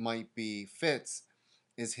it might be Fitz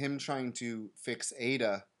is him trying to fix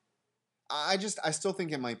Ada. I still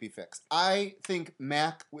think it might be fixed. I think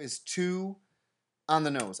Mac is too on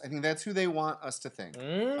the nose. I think that's who they want us to think.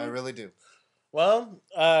 I really do. Well,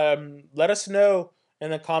 let us know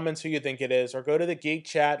in the comments who you think it is, or go to the Geek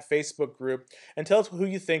Chat Facebook group and tell us who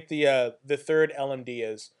you think the third LMD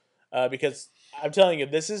is. Because I'm telling you,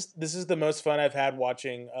 this is the most fun I've had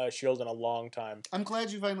watching S.H.I.E.L.D. in a long time. I'm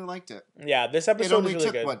glad you finally liked it. Yeah, this episode was really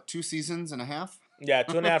good. It only took, 2 seasons and a half? Yeah,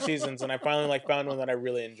 2.5 seasons, and I finally found one that I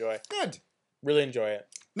really enjoy. Good. Really enjoy it.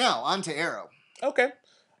 Now, on to Arrow. Okay.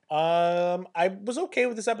 I was okay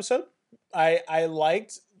with this episode. I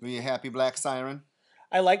liked... Were you happy, Black Siren?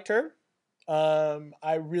 I liked her.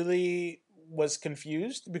 I really was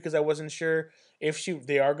confused because I wasn't sure if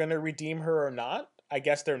they are going to redeem her or not. I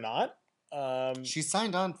guess they're not. She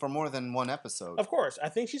signed on for more than one episode. Of course. I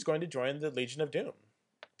think she's going to join the Legion of Doom.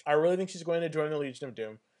 I really think she's going to join the Legion of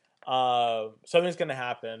Doom. Something's going to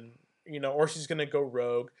happen, or she's going to go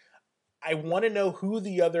rogue. I want to know who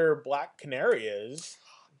the other Black Canary is.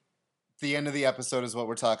 The end of the episode is what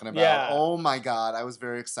we're talking about. Yeah. Oh my God, I was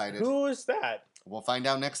very excited. Who is that? We'll find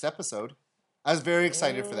out next episode. I was very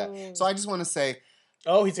excited for that. So I just want to say...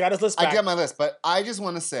 Oh, he's got his list back. I got my list, but I just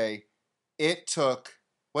want to say it took...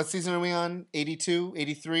 What season are we on? 82?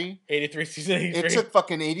 83? 83, season 83. It took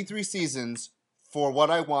fucking 83 seasons for what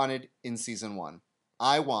I wanted in season 1.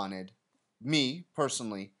 I wanted, me,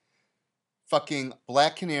 personally, fucking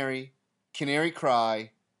Black Canary, Canary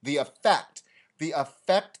Cry, the effect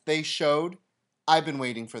they showed, I've been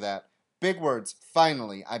waiting for that. Big words,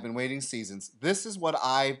 finally, I've been waiting seasons. This is what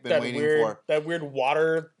I've been waiting for. That weird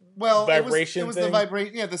water vibration it was thing. The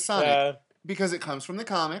vibration, yeah, the sonic. Because it comes from the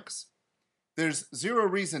comics. There's zero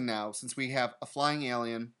reason now, since we have a flying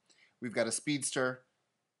alien, we've got a speedster,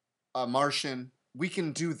 a Martian, we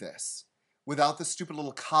can do this without the stupid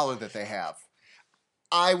little collar that they have.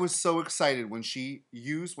 I was so excited when she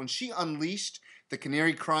unleashed the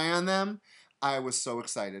Canary Cry on them. I was so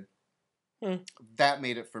excited. That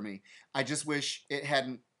made it for me. I just wish it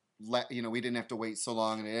hadn't we didn't have to wait so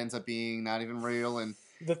long, and it ends up being not even real. And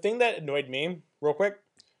the thing that annoyed me, real quick,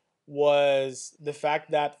 was the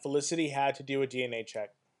fact that Felicity had to do a DNA check.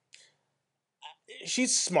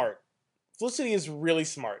 She's smart. Felicity is really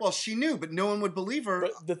smart. Well, she knew, but no one would believe her.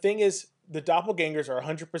 But the thing is, the doppelgangers are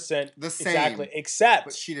 100% the same. Exactly. Except...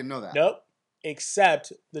 But she didn't know that. Nope.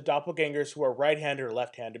 Except the doppelgangers who are right-handed or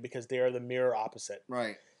left-handed, because they are the mirror opposite.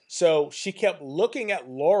 Right. So she kept looking at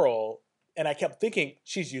Laurel, and I kept thinking,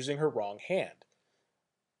 she's using her wrong hand.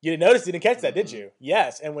 You didn't catch that, did you?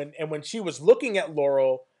 Yes. And when she was looking at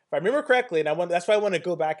Laurel... If I remember correctly, and that's why I want to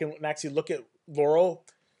go back and actually look at Laurel,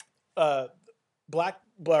 Black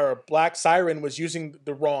Siren was using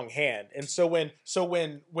the wrong hand, and so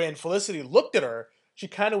when Felicity looked at her, she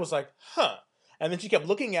kind of was like, huh. And then she kept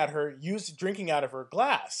looking at her, drinking out of her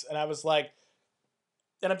glass. And I was like,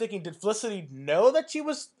 and I'm thinking, did Felicity know that she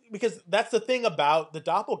was? Because that's the thing about the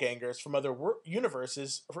doppelgangers from other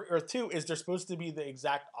universes. For Earth 2 is they're supposed to be the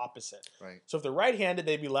exact opposite. Right. So if they're right-handed,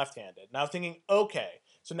 they'd be left-handed. Now I'm thinking, okay.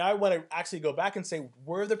 So now I want to actually go back and say,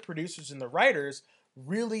 were the producers and the writers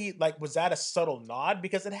really, like, was that a subtle nod?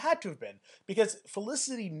 Because it had to have been. Because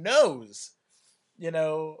Felicity knows,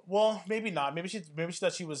 well, maybe not. Maybe she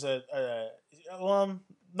thought she was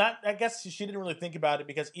not. I guess she didn't really think about it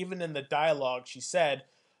because even in the dialogue, she said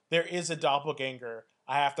there is a doppelganger.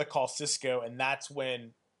 I have to call Cisco, and that's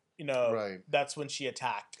when, Right. that's when she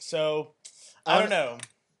attacked. So I don't know.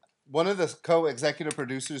 One of the co-executive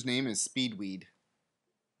producers' name is Speedweed.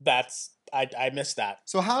 I missed that.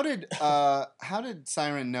 So how did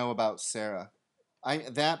Siren know about Sarah?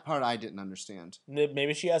 That part I didn't understand.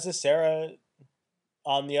 Maybe she has a Sarah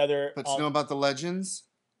on the other. But to know about the legends,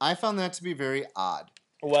 I found that to be very odd.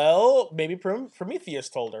 Well, maybe Prometheus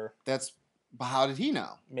told her. But how did he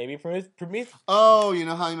know? Maybe Prometheus. Oh, you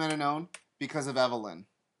know how he might have known? Because of Evelyn.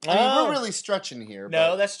 I mean, we're really stretching here.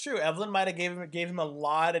 No, that's true. Evelyn might have gave him a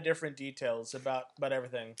lot of different details about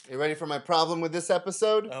everything. You ready for my problem with this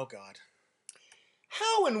episode? Oh, God.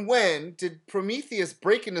 How and when did Prometheus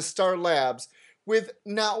break into Star Labs with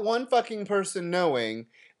not one fucking person knowing?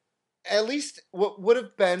 At least what would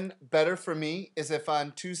have been better for me is if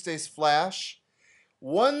on Tuesday's Flash,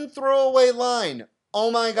 one throwaway line, oh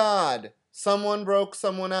my God, someone broke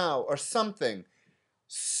someone out, or something.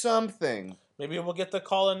 Something. Maybe we'll get the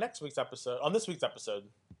call in this week's episode.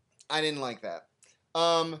 I didn't like that.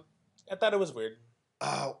 I thought it was weird.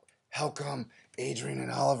 Oh, how come Adrian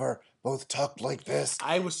and Oliver both talked like this?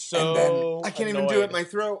 I was so and then I can't annoyed. even do it in my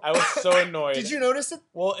throat. I was so annoyed. Did you notice it?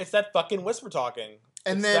 Well, it's that fucking whisper talking.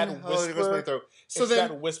 And it's then, that whisper, it goes my throat. So it's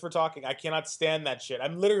that whisper talking. I cannot stand that shit.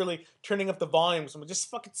 I'm literally turning up the volume. So I'm just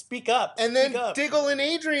fucking speak up. And then Diggle and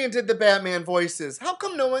Adrian did the Batman voices. How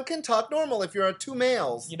come no one can talk normal if you're two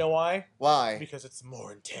males? You know why? Why? Because it's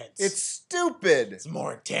more intense. It's stupid. It's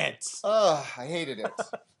more intense. Ugh, I hated it.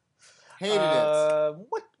 Hated it.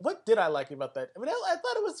 What did I like about that? I mean, I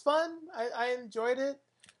thought it was fun. I enjoyed it.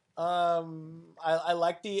 I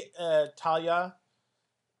like the Talia.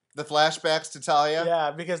 The flashbacks to Talia?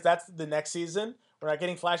 Yeah, because that's the next season. We're not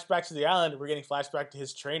getting flashbacks to the island. We're getting flashback to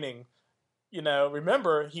his training.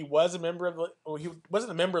 Remember, he was a member of he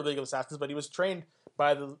wasn't a member of the League of Assassins, but he was trained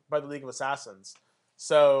by the League of Assassins.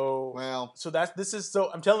 So,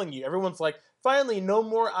 I'm telling you, everyone's like, finally, no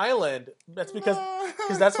more island. That's because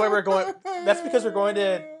that's why we're going. That's because we're going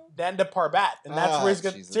to Nanda Parbat, and that's where he's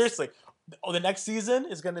going. Seriously, the next season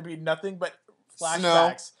is going to be nothing but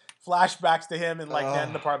flashbacks. Flashbacks to him and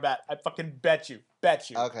Nanda Parbat. I fucking bet you.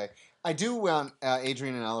 Okay, I do want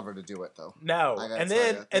Adrian and Oliver to do it though. No, and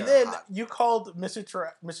then you called Mr.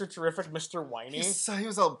 Terrific Mr. Whiny. He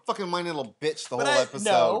was a fucking whiny little bitch the whole episode.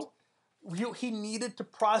 No, he needed to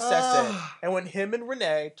process it, and when him and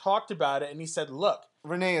Renee talked about it, and he said, "Look,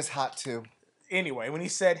 Renee is hot too." Anyway, when he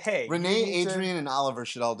said, "Hey, Renee, Adrian, and Oliver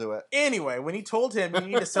should all do it." Anyway, when he told him you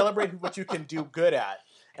need to celebrate what you can do good at.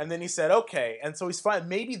 And then he said, "Okay," and so he's fine.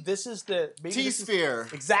 Maybe this is the T-sphere.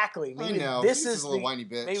 Exactly. Maybe this is a little whiny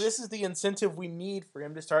bitch. Maybe this is the incentive we need for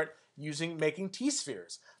him to start making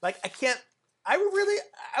T-spheres. Like I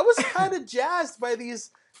was kind of jazzed by these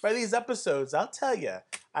episodes. I'll tell you,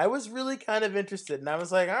 I was really kind of interested, and I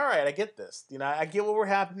was like, all right, I get this. I get what we're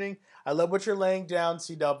happening. I love what you're laying down,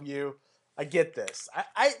 CW. I get this.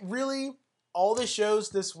 I really all the shows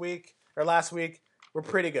this week or last week were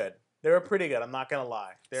pretty good. They were pretty good. I'm not gonna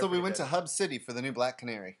lie. So we went to Hub City for the new Black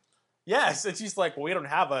Canary. Yes, and she's like, well, we don't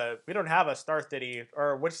have a Star City,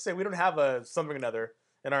 or what'd you say? We don't have a something or another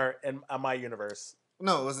in my universe.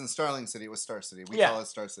 No, it wasn't Starling City. It was Star City. We call it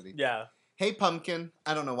Star City. Yeah. Hey Pumpkin.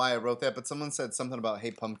 I don't know why I wrote that, but someone said something about Hey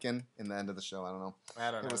Pumpkin in the end of the show. I don't know.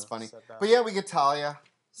 It was funny. But yeah, we get Talia.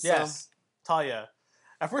 Yes, Talia.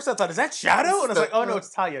 At first I thought, is that Shadow? And I was like, oh no, it's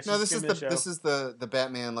Talia. No, this is the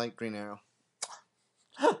Batman like Green Arrow.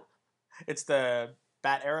 It's the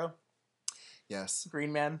Bat Arrow? Yes.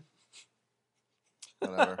 Green Man?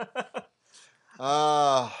 Whatever.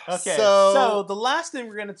 Okay, so the last thing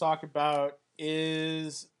we're going to talk about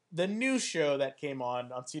is the new show that came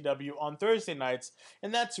on CW on Thursday nights,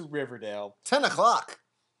 and that's Riverdale. 10 o'clock.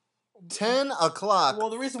 10 o'clock.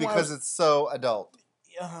 Well, the reason because it's so adult.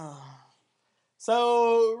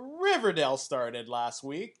 So Riverdale started last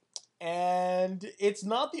week, and it's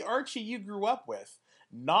not the Archie you grew up with.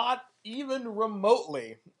 Not even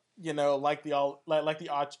remotely, like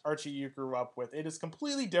the Archie you grew up with. It is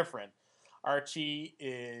completely different. Archie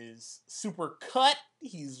is super cut.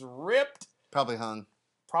 He's ripped. Probably hung.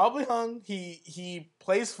 Probably hung. He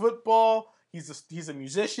plays football. He's a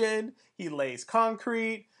musician. He lays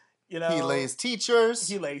concrete. You know, He lays teachers.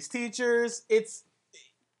 He lays teachers. It's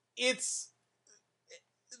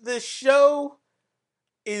the show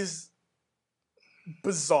is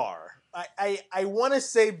bizarre. I want to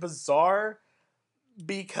say bizarre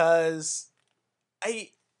because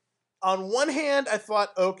on one hand I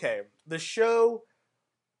thought, okay, the show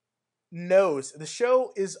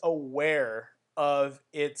is aware of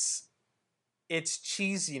its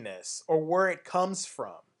cheesiness or where it comes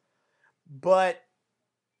from, but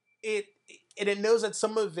it knows that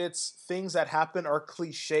some of its things that happen are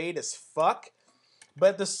cliched as fuck, but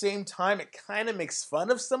at the same time it kind of makes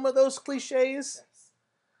fun of some of those cliches.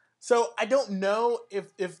 So I don't know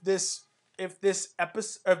if this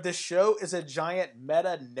episode of this show is a giant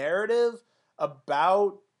meta narrative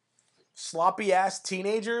about sloppy ass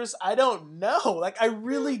teenagers. I don't know. Like, I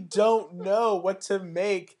really don't know what to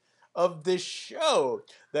make of this show.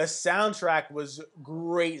 The soundtrack was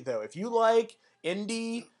great though. If you like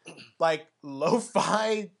indie, like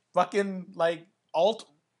lo-fi fucking like alt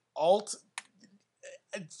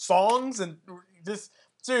songs and just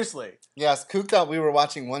seriously. Yes, cooked out. We were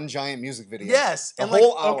watching one giant music video. Yes, a and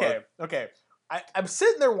whole like, hour. Okay. I'm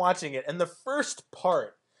sitting there watching it, and the first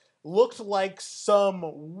part looked like some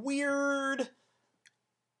weird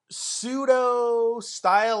pseudo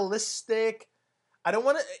stylistic. I don't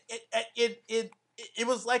want to. It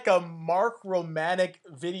was like a Mark Romantic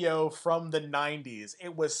video from the 90s.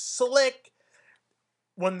 It was slick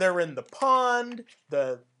when they're in the pond.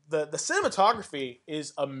 The cinematography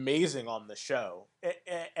is amazing on the show,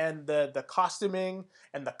 and the costuming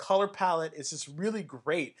and the color palette is just really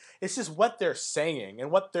great. It's just what they're saying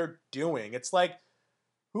and what they're doing. It's like,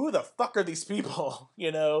 who the fuck are these people?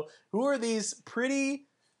 You know, who are these pretty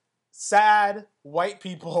sad white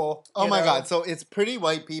people? Oh my god! So it's pretty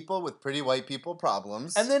white people with pretty white people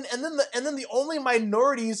problems, and then the only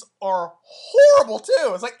minorities are horrible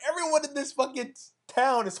too. It's like everyone in this fucking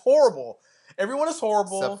town is horrible. Everyone is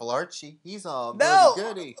horrible. Except for Archie. He's all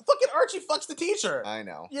goody. Fucking Archie fucks the teacher. I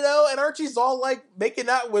know. You know, and Archie's all like making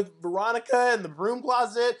out with Veronica in the broom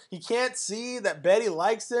closet. He can't see that Betty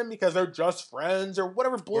likes him because they're just friends or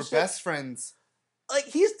whatever bullshit. We're best friends. Like,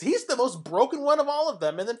 he's the most broken one of all of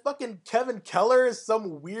them. And then fucking Kevin Keller is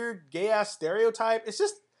some weird gay-ass stereotype. It's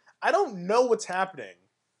just, I don't know what's happening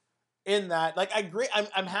in that. Like, I agree.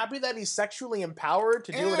 I'm happy that he's sexually empowered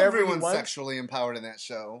to do whatever he wants. Everyone's sexually empowered in that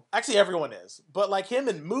show. Actually, everyone is. But like him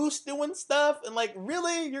and Moose doing stuff, and like,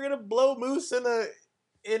 really, you're gonna blow Moose at the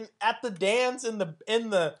dance in the.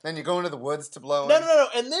 Then you go into the woods to blow. No.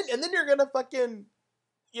 And then you're gonna fucking,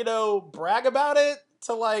 brag about it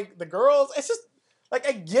to like the girls. It's just like,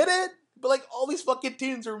 I get it, but like all these fucking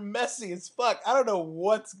teens are messy as fuck. I don't know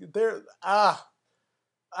what's there. I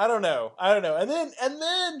don't know. And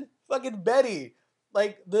then fucking Betty,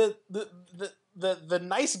 like the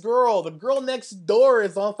nice girl, the girl next door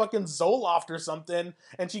is on fucking Zoloft or something,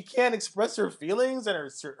 and she can't express her feelings, and her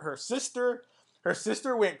sister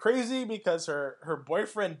went crazy because her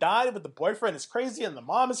boyfriend died, but the boyfriend is crazy and the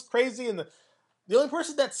mom is crazy, and the only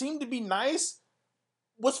person that seemed to be nice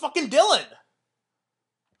was fucking Dylan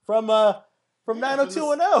from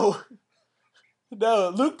 90210. No,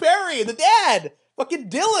 Luke Perry, the dad. Fucking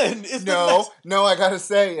Dylan is No, I gotta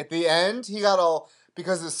say, at the end, he got all,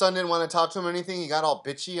 because his son didn't want to talk to him or anything, he got all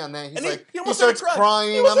bitchy on that. He starts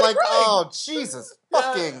crying. I'm like, oh, Jesus,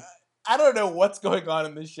 fucking. I don't know what's going on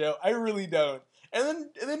in this show. I really don't. And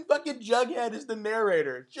then fucking Jughead is the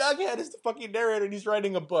narrator. Jughead is the fucking narrator, and he's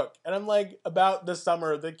writing a book. And I'm like, about the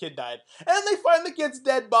summer the kid died. And they find the kid's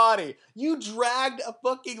dead body. You dragged a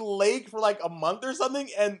fucking lake for like a month or something,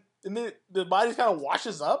 and then the body kind of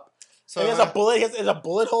washes up. So he has a bullet. He has a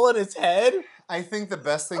bullet hole in his head. I think the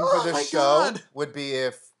best thing for this show would be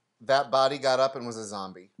if that body got up and was a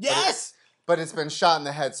zombie. Yes, but it's been shot in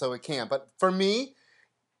the head, so it can't. But for me,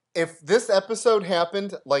 if this episode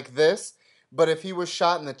happened like this, but if he was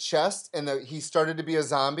shot in the chest and he started to be a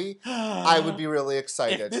zombie, I would be really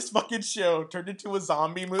excited. If this fucking show turned into a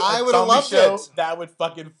zombie movie, I would have loved it. That would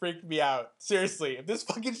fucking freak me out. Seriously, if this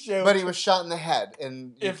fucking show... But he was shot in the head,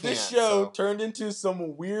 and if this show turned into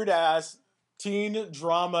some weird-ass teen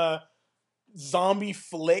drama zombie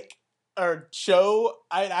flick or show,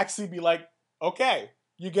 I'd actually be like, okay,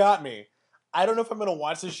 you got me. I don't know if I'm going to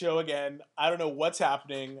watch this show again. I don't know what's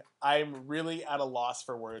happening. I'm really at a loss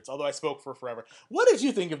for words, although I spoke for forever. What did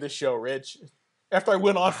you think of this show, Rich? After I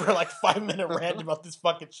went on for like 5-minute rant about this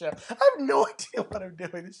fucking show. I have no idea what I'm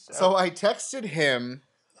doing this show. So I texted him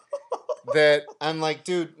that I'm like,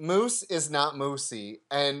 dude, Moose is not Moosey.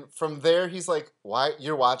 And from there, he's like, why?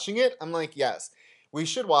 You're watching it? I'm like, yes, we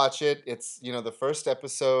should watch it. It's, the first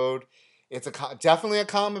episode. It's definitely a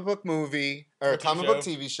comic book movie or a comic book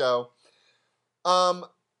TV show.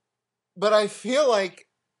 But I feel like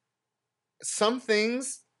some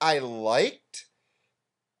things I liked,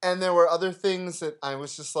 and there were other things that I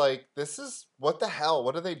was just like, this is, what the hell?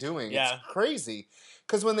 What are they doing? Yeah. It's crazy.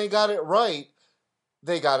 Because when they got it right,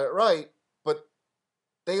 but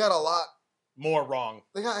they got a lot more wrong.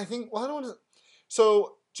 They got, I think, well, I don't want to.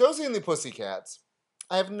 So, Josie and the Pussycats,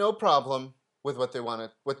 I have no problem with what they wanted,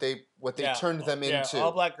 what they turned them into.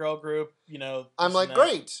 All black girl group, I'm like,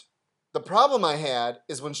 great. The problem I had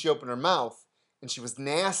is when she opened her mouth and she was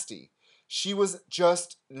nasty. She was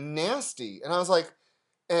just nasty. And I was like,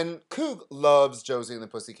 and Coog loves Josie and the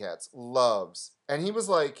Pussycats. Loves. And he was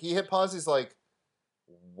like, he hit pause. He's like,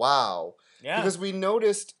 wow. Yeah. Because we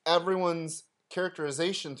noticed everyone's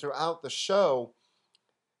characterization throughout the show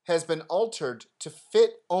has been altered to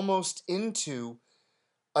fit almost into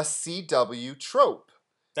a CW trope.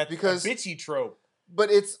 That's because a bitchy trope. But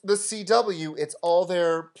it's the CW. It's all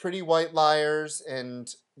their Pretty White Liars and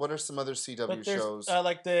what are some other CW shows?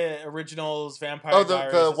 Like the originals, Vampire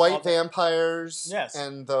Diaries. Oh, the white vampires. Yes.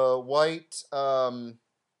 And the white,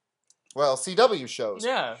 CW shows.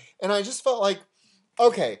 Yeah. And I just felt like,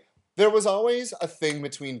 okay, there was always a thing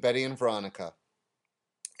between Betty and Veronica.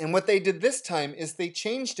 And what they did this time is they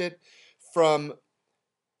changed it from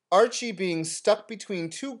Archie being stuck between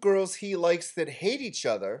two girls he likes that hate each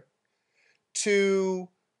other to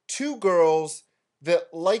two girls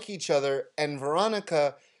that like each other, and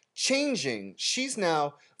Veronica changing.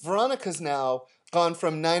 Veronica's now gone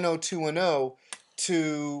from 90210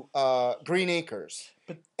 to Green Acres.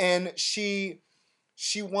 And she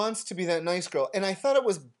wants to be that nice girl. And I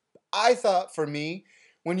thought for me,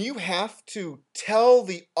 when you have to tell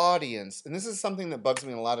the audience, and this is something that bugs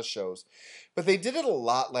me in a lot of shows, but they did it a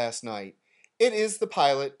lot last night. It is the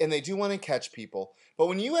pilot, and they do want to catch people. But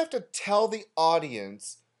when you have to tell the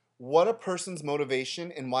audience what a person's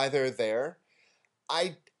motivation and why they're there,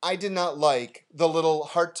 I did not like the little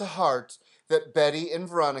heart-to-heart that Betty and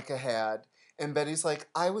Veronica had. And Betty's like,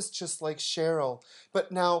 I was just like Cheryl,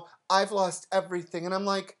 but now I've lost everything. And I'm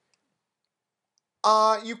like,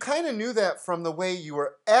 you kind of knew that from the way you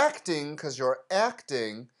were acting, because you're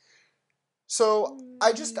acting. So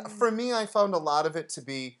for me, I found a lot of it to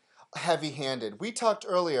be heavy-handed. We talked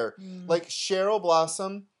earlier, like Cheryl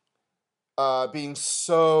Blossom being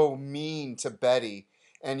so mean to Betty,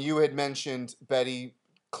 and you had mentioned Betty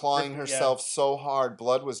clawing herself so hard,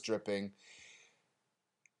 blood was dripping.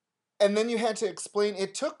 And then you had to explain,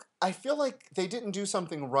 I feel like they didn't do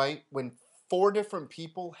something right when 4 different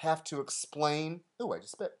people have to explain,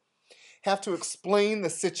 have to explain the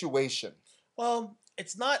situation. Well,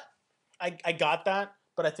 it's not, I got that,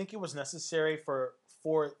 but I think it was necessary for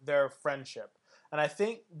their friendship. And I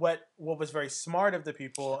think what was very smart of the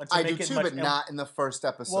people, and to I make do it too, much, but not in the first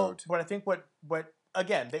episode. Well, but I think what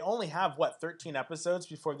again, they only have 13 episodes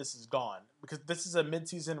before this is gone, because this is a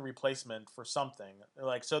mid-season replacement for something.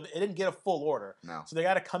 So it didn't get a full order. No. So they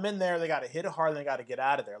got to come in there, they got to hit it hard, and they got to get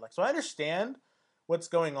out of there. So I understand what's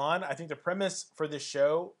going on. I think the premise for this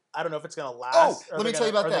show, I don't know if it's going to last. Oh, let me tell you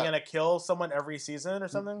about that. Are they going to kill someone every season or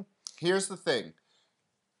something? Here's the thing.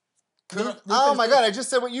 Oh my God! I just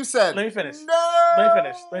said what you said. Let me finish. No. Let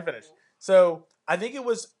me finish. So I think it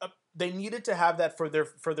was they needed to have that for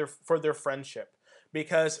their friendship,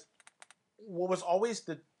 because what was always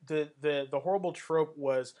the horrible trope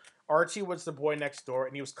was Archie was the boy next door,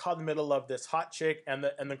 and he was caught in the middle of this hot chick and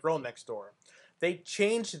the girl next door. They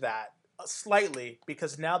changed that slightly,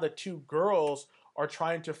 because now the two girls are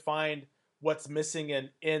trying to find what's missing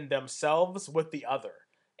in themselves with the other.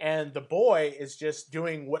 And the boy is just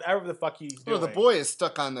doing whatever the fuck he's doing. No, the boy is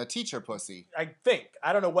stuck on the teacher pussy. I think.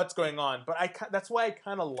 I don't know what's going on, but that's why I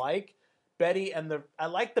kind of like Betty I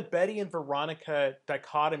like the Betty and Veronica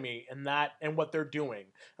dichotomy and what they're doing.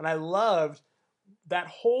 And I loved that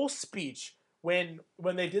whole speech when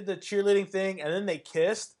they did the cheerleading thing and then they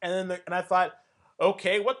kissed and I thought,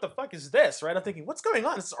 okay, what the fuck is this? Right? I'm thinking, what's going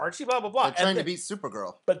on? This is Archie, blah blah blah. They're trying to beat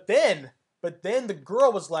Supergirl. But then the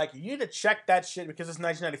girl was like, you need to check that shit because it's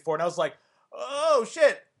 1994. And I was like, oh,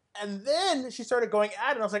 shit. And then she started going at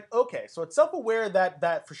it. And I was like, okay. So it's self-aware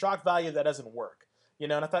that for shock value, that doesn't work.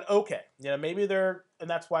 And I thought, okay. Maybe and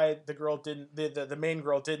that's why the girl didn't, the main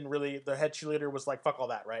girl didn't really, the head cheerleader was like, fuck all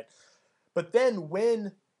that, right? But then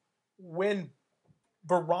when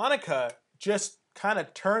Veronica just kind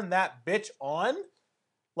of turned that bitch on,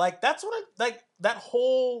 that's what that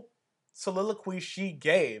whole soliloquy she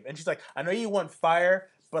gave, and she's like, I know you want fire,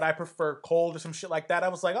 but I prefer cold or some shit like that. I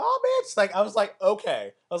was like, oh bitch, like I was like,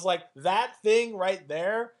 okay, I was like that thing right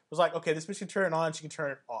there was like, okay, this bitch can turn it on, she can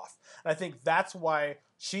turn it off, and I think that's why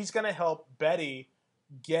she's gonna help Betty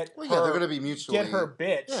get Well, her yeah, they're gonna be mutually. get her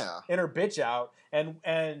bitch Yeah. and her bitch out, and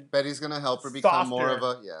Betty's gonna help her become more of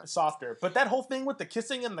a softer. But that whole thing with the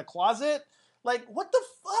kissing in the closet, like what the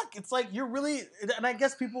fuck? It's like you're really, and I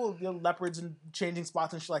guess people, leopards and changing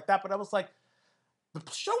spots and shit like that. But I was like, the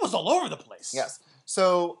show was all over the place. Yes.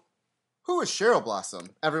 So, who is Cheryl Blossom?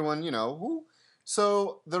 Everyone, who.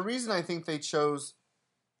 So the reason I think they chose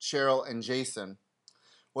Cheryl and Jason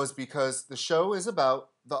was because the show is about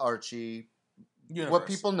the Archie, Universe. what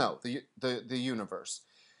people know, the universe,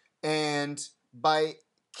 and by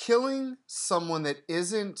killing someone that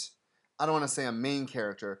isn't, I don't want to say a main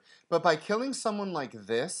character, but by killing someone like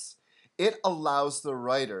this, it allows the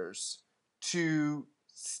writers to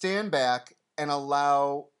stand back and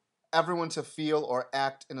allow everyone to feel or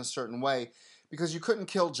act in a certain way, because you couldn't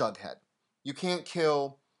kill Jughead. You can't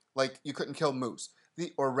kill, you couldn't kill Moose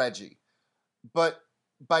or Reggie. But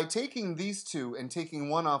by taking these two and taking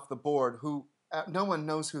one off the board, who no one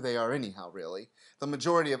knows who they are anyhow, really. The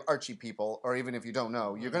majority of Archie people, or even if you don't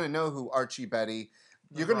know, you're going to know who Archie, Betty,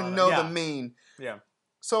 you're going to know the main. Yeah.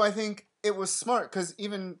 So I think it was smart, because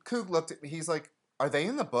even Coog looked at me, he's like, are they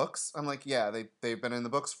in the books? I'm like, yeah, they've been in the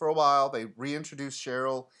books for a while. They reintroduced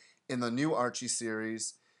Cheryl in the new Archie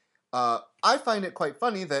series. I find it quite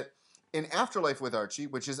funny that in Afterlife with Archie,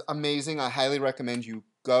 which is amazing, I highly recommend you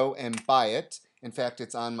go and buy it. In fact,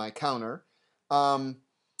 it's on my counter.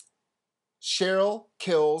 Cheryl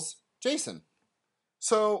kills Jason.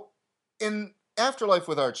 So in Afterlife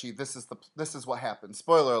with Archie, this is what happened.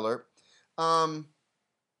 Spoiler alert. And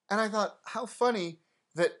I thought, how funny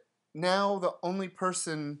that now the only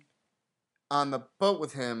person on the boat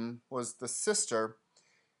with him was the sister.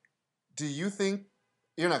 Do you think,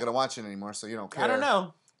 you're not going to watch it anymore, so you don't care. I don't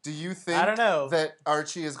know. Do you think I don't know. that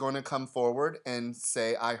Archie is going to come forward and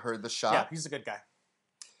say, I heard the shot? Yeah, he's a good guy.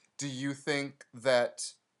 Do you think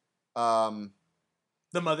that the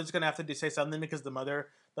mother's going to have to say something, because the mother,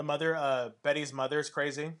 Betty's mother is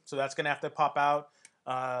crazy, so that's going to have to pop out.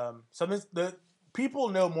 The people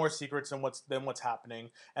know more secrets than what's happening,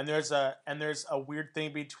 and there's a weird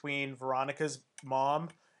thing between Veronica's mom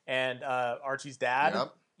and Archie's dad.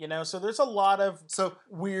 Yep. So there's a lot of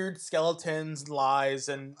weird skeletons, lies,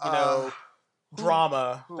 and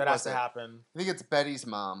drama that has to happen. I think it's Betty's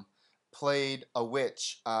mom played a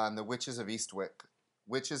witch on the Witches of Eastwick.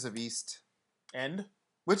 Witches of East End.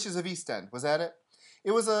 Witches of East End. Was that it?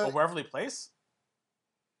 It was a Waverly Place.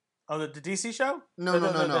 Oh, the DC show? No.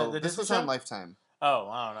 The this Disney was show? on Lifetime. Oh,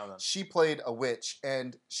 I don't know then. She played a witch,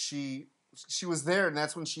 and she was there, and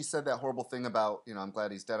that's when she said that horrible thing about, I'm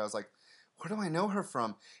glad he's dead. I was like, where do I know her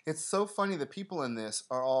from? It's so funny. The people in this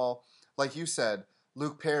are all, like you said,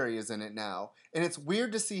 Luke Perry is in it now, and it's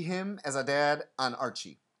weird to see him as a dad on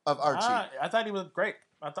Archie. I thought he was great.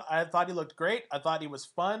 I thought he looked great. I thought he was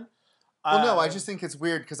fun. Well, no, I just think it's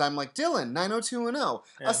weird because I'm like, Dylan,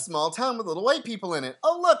 90210, a small town with little white people in it.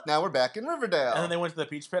 Oh, look, now we're back in Riverdale. And then they went to the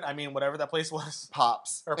Peach Pit. I mean, whatever that place was.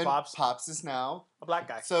 Pops. Or Pops. Pops is now a black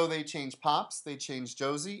guy. So they changed Pops, they changed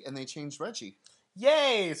Josie, and they changed Reggie.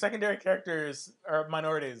 Yay! Secondary characters are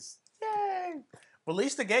minorities. Yay! Well, at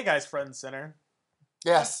least the gay guy's front and center.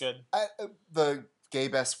 Yes. That's good. The gay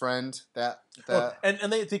best friend.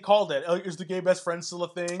 And they called it. Oh, is the gay best friend still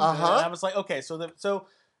a thing? Uh-huh. And I was like, okay, so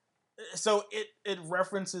it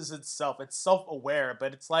references itself. It's self-aware,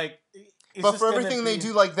 but it's like... But for everything they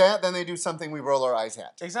do like that, then they do something we roll our eyes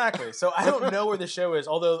at. Exactly. So I don't know where the show is.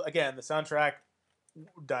 Although, again, the soundtrack,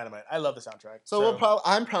 dynamite. I love the soundtrack. So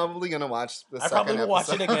I'm probably going to watch the second episode. I probably will watch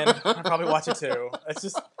it again. I'll probably watch it too. It's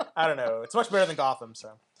just, I don't know. It's much better than Gotham,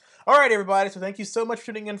 so... All right, everybody. So thank you so much for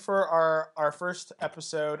tuning in for our first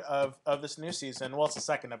episode of this new season. Well, it's the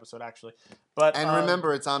second episode, actually. And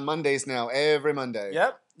remember, it's on Mondays now. Every Monday.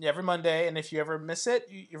 Yep. Every Monday. And if you ever miss it,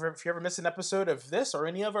 if you ever miss an episode of this or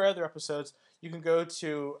any of our other episodes, you can go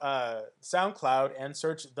to SoundCloud and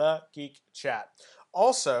search The Geek Chat.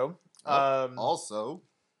 Also... Also,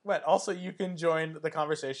 you can join the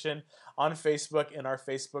conversation on Facebook in our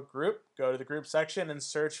Facebook group. Go to the group section and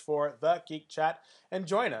search for The Geek Chat and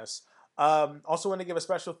join us. Also want to give a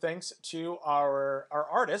special thanks to our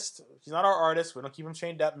artist. He's not our artist. We don't keep him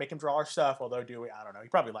chained up, make him draw our stuff, although do we? I don't know. He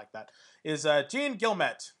probably like that. Is Gene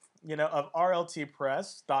Gilmet, of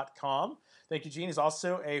rltpress.com. Thank you, Gene. He's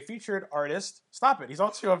also a featured artist. Stop it. He's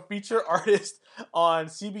also a featured artist on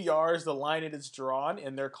CBR's The Line It Is Drawn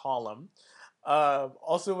in their column.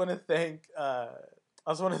 Also want to thank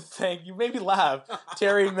also want to thank, you made me laugh,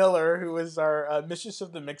 Terry Miller, who is our mistress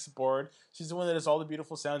of the mix board. She's the one that does all the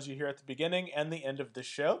beautiful sounds you hear at the beginning and the end of the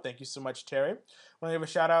show. Thank you so much, Terry. I want to give a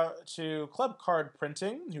shout out to Club Card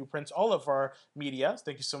Printing, who prints all of our media.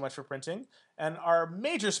 Thank you so much for printing. And our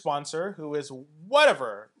major sponsor, who is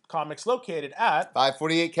Whatever Comics, located at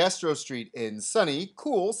 548 Castro Street in sunny,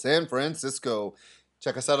 cool San Francisco.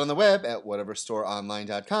 Check us out on the web at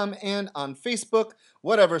whateverstoreonline.com and on Facebook,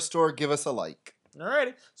 Whatever Store. Give us a like.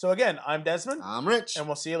 Alrighty. So again, I'm Desmond. I'm Rich. And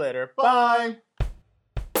we'll see you later. Bye.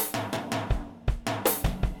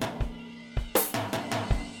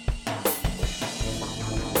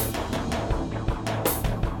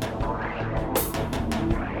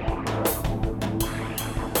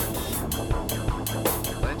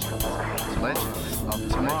 Legends of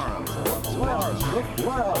Tomorrow.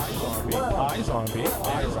 Eyes on me.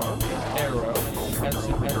 Arrow.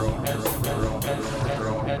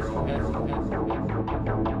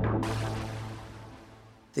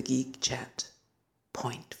 The Geek Chat.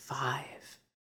 Point 5.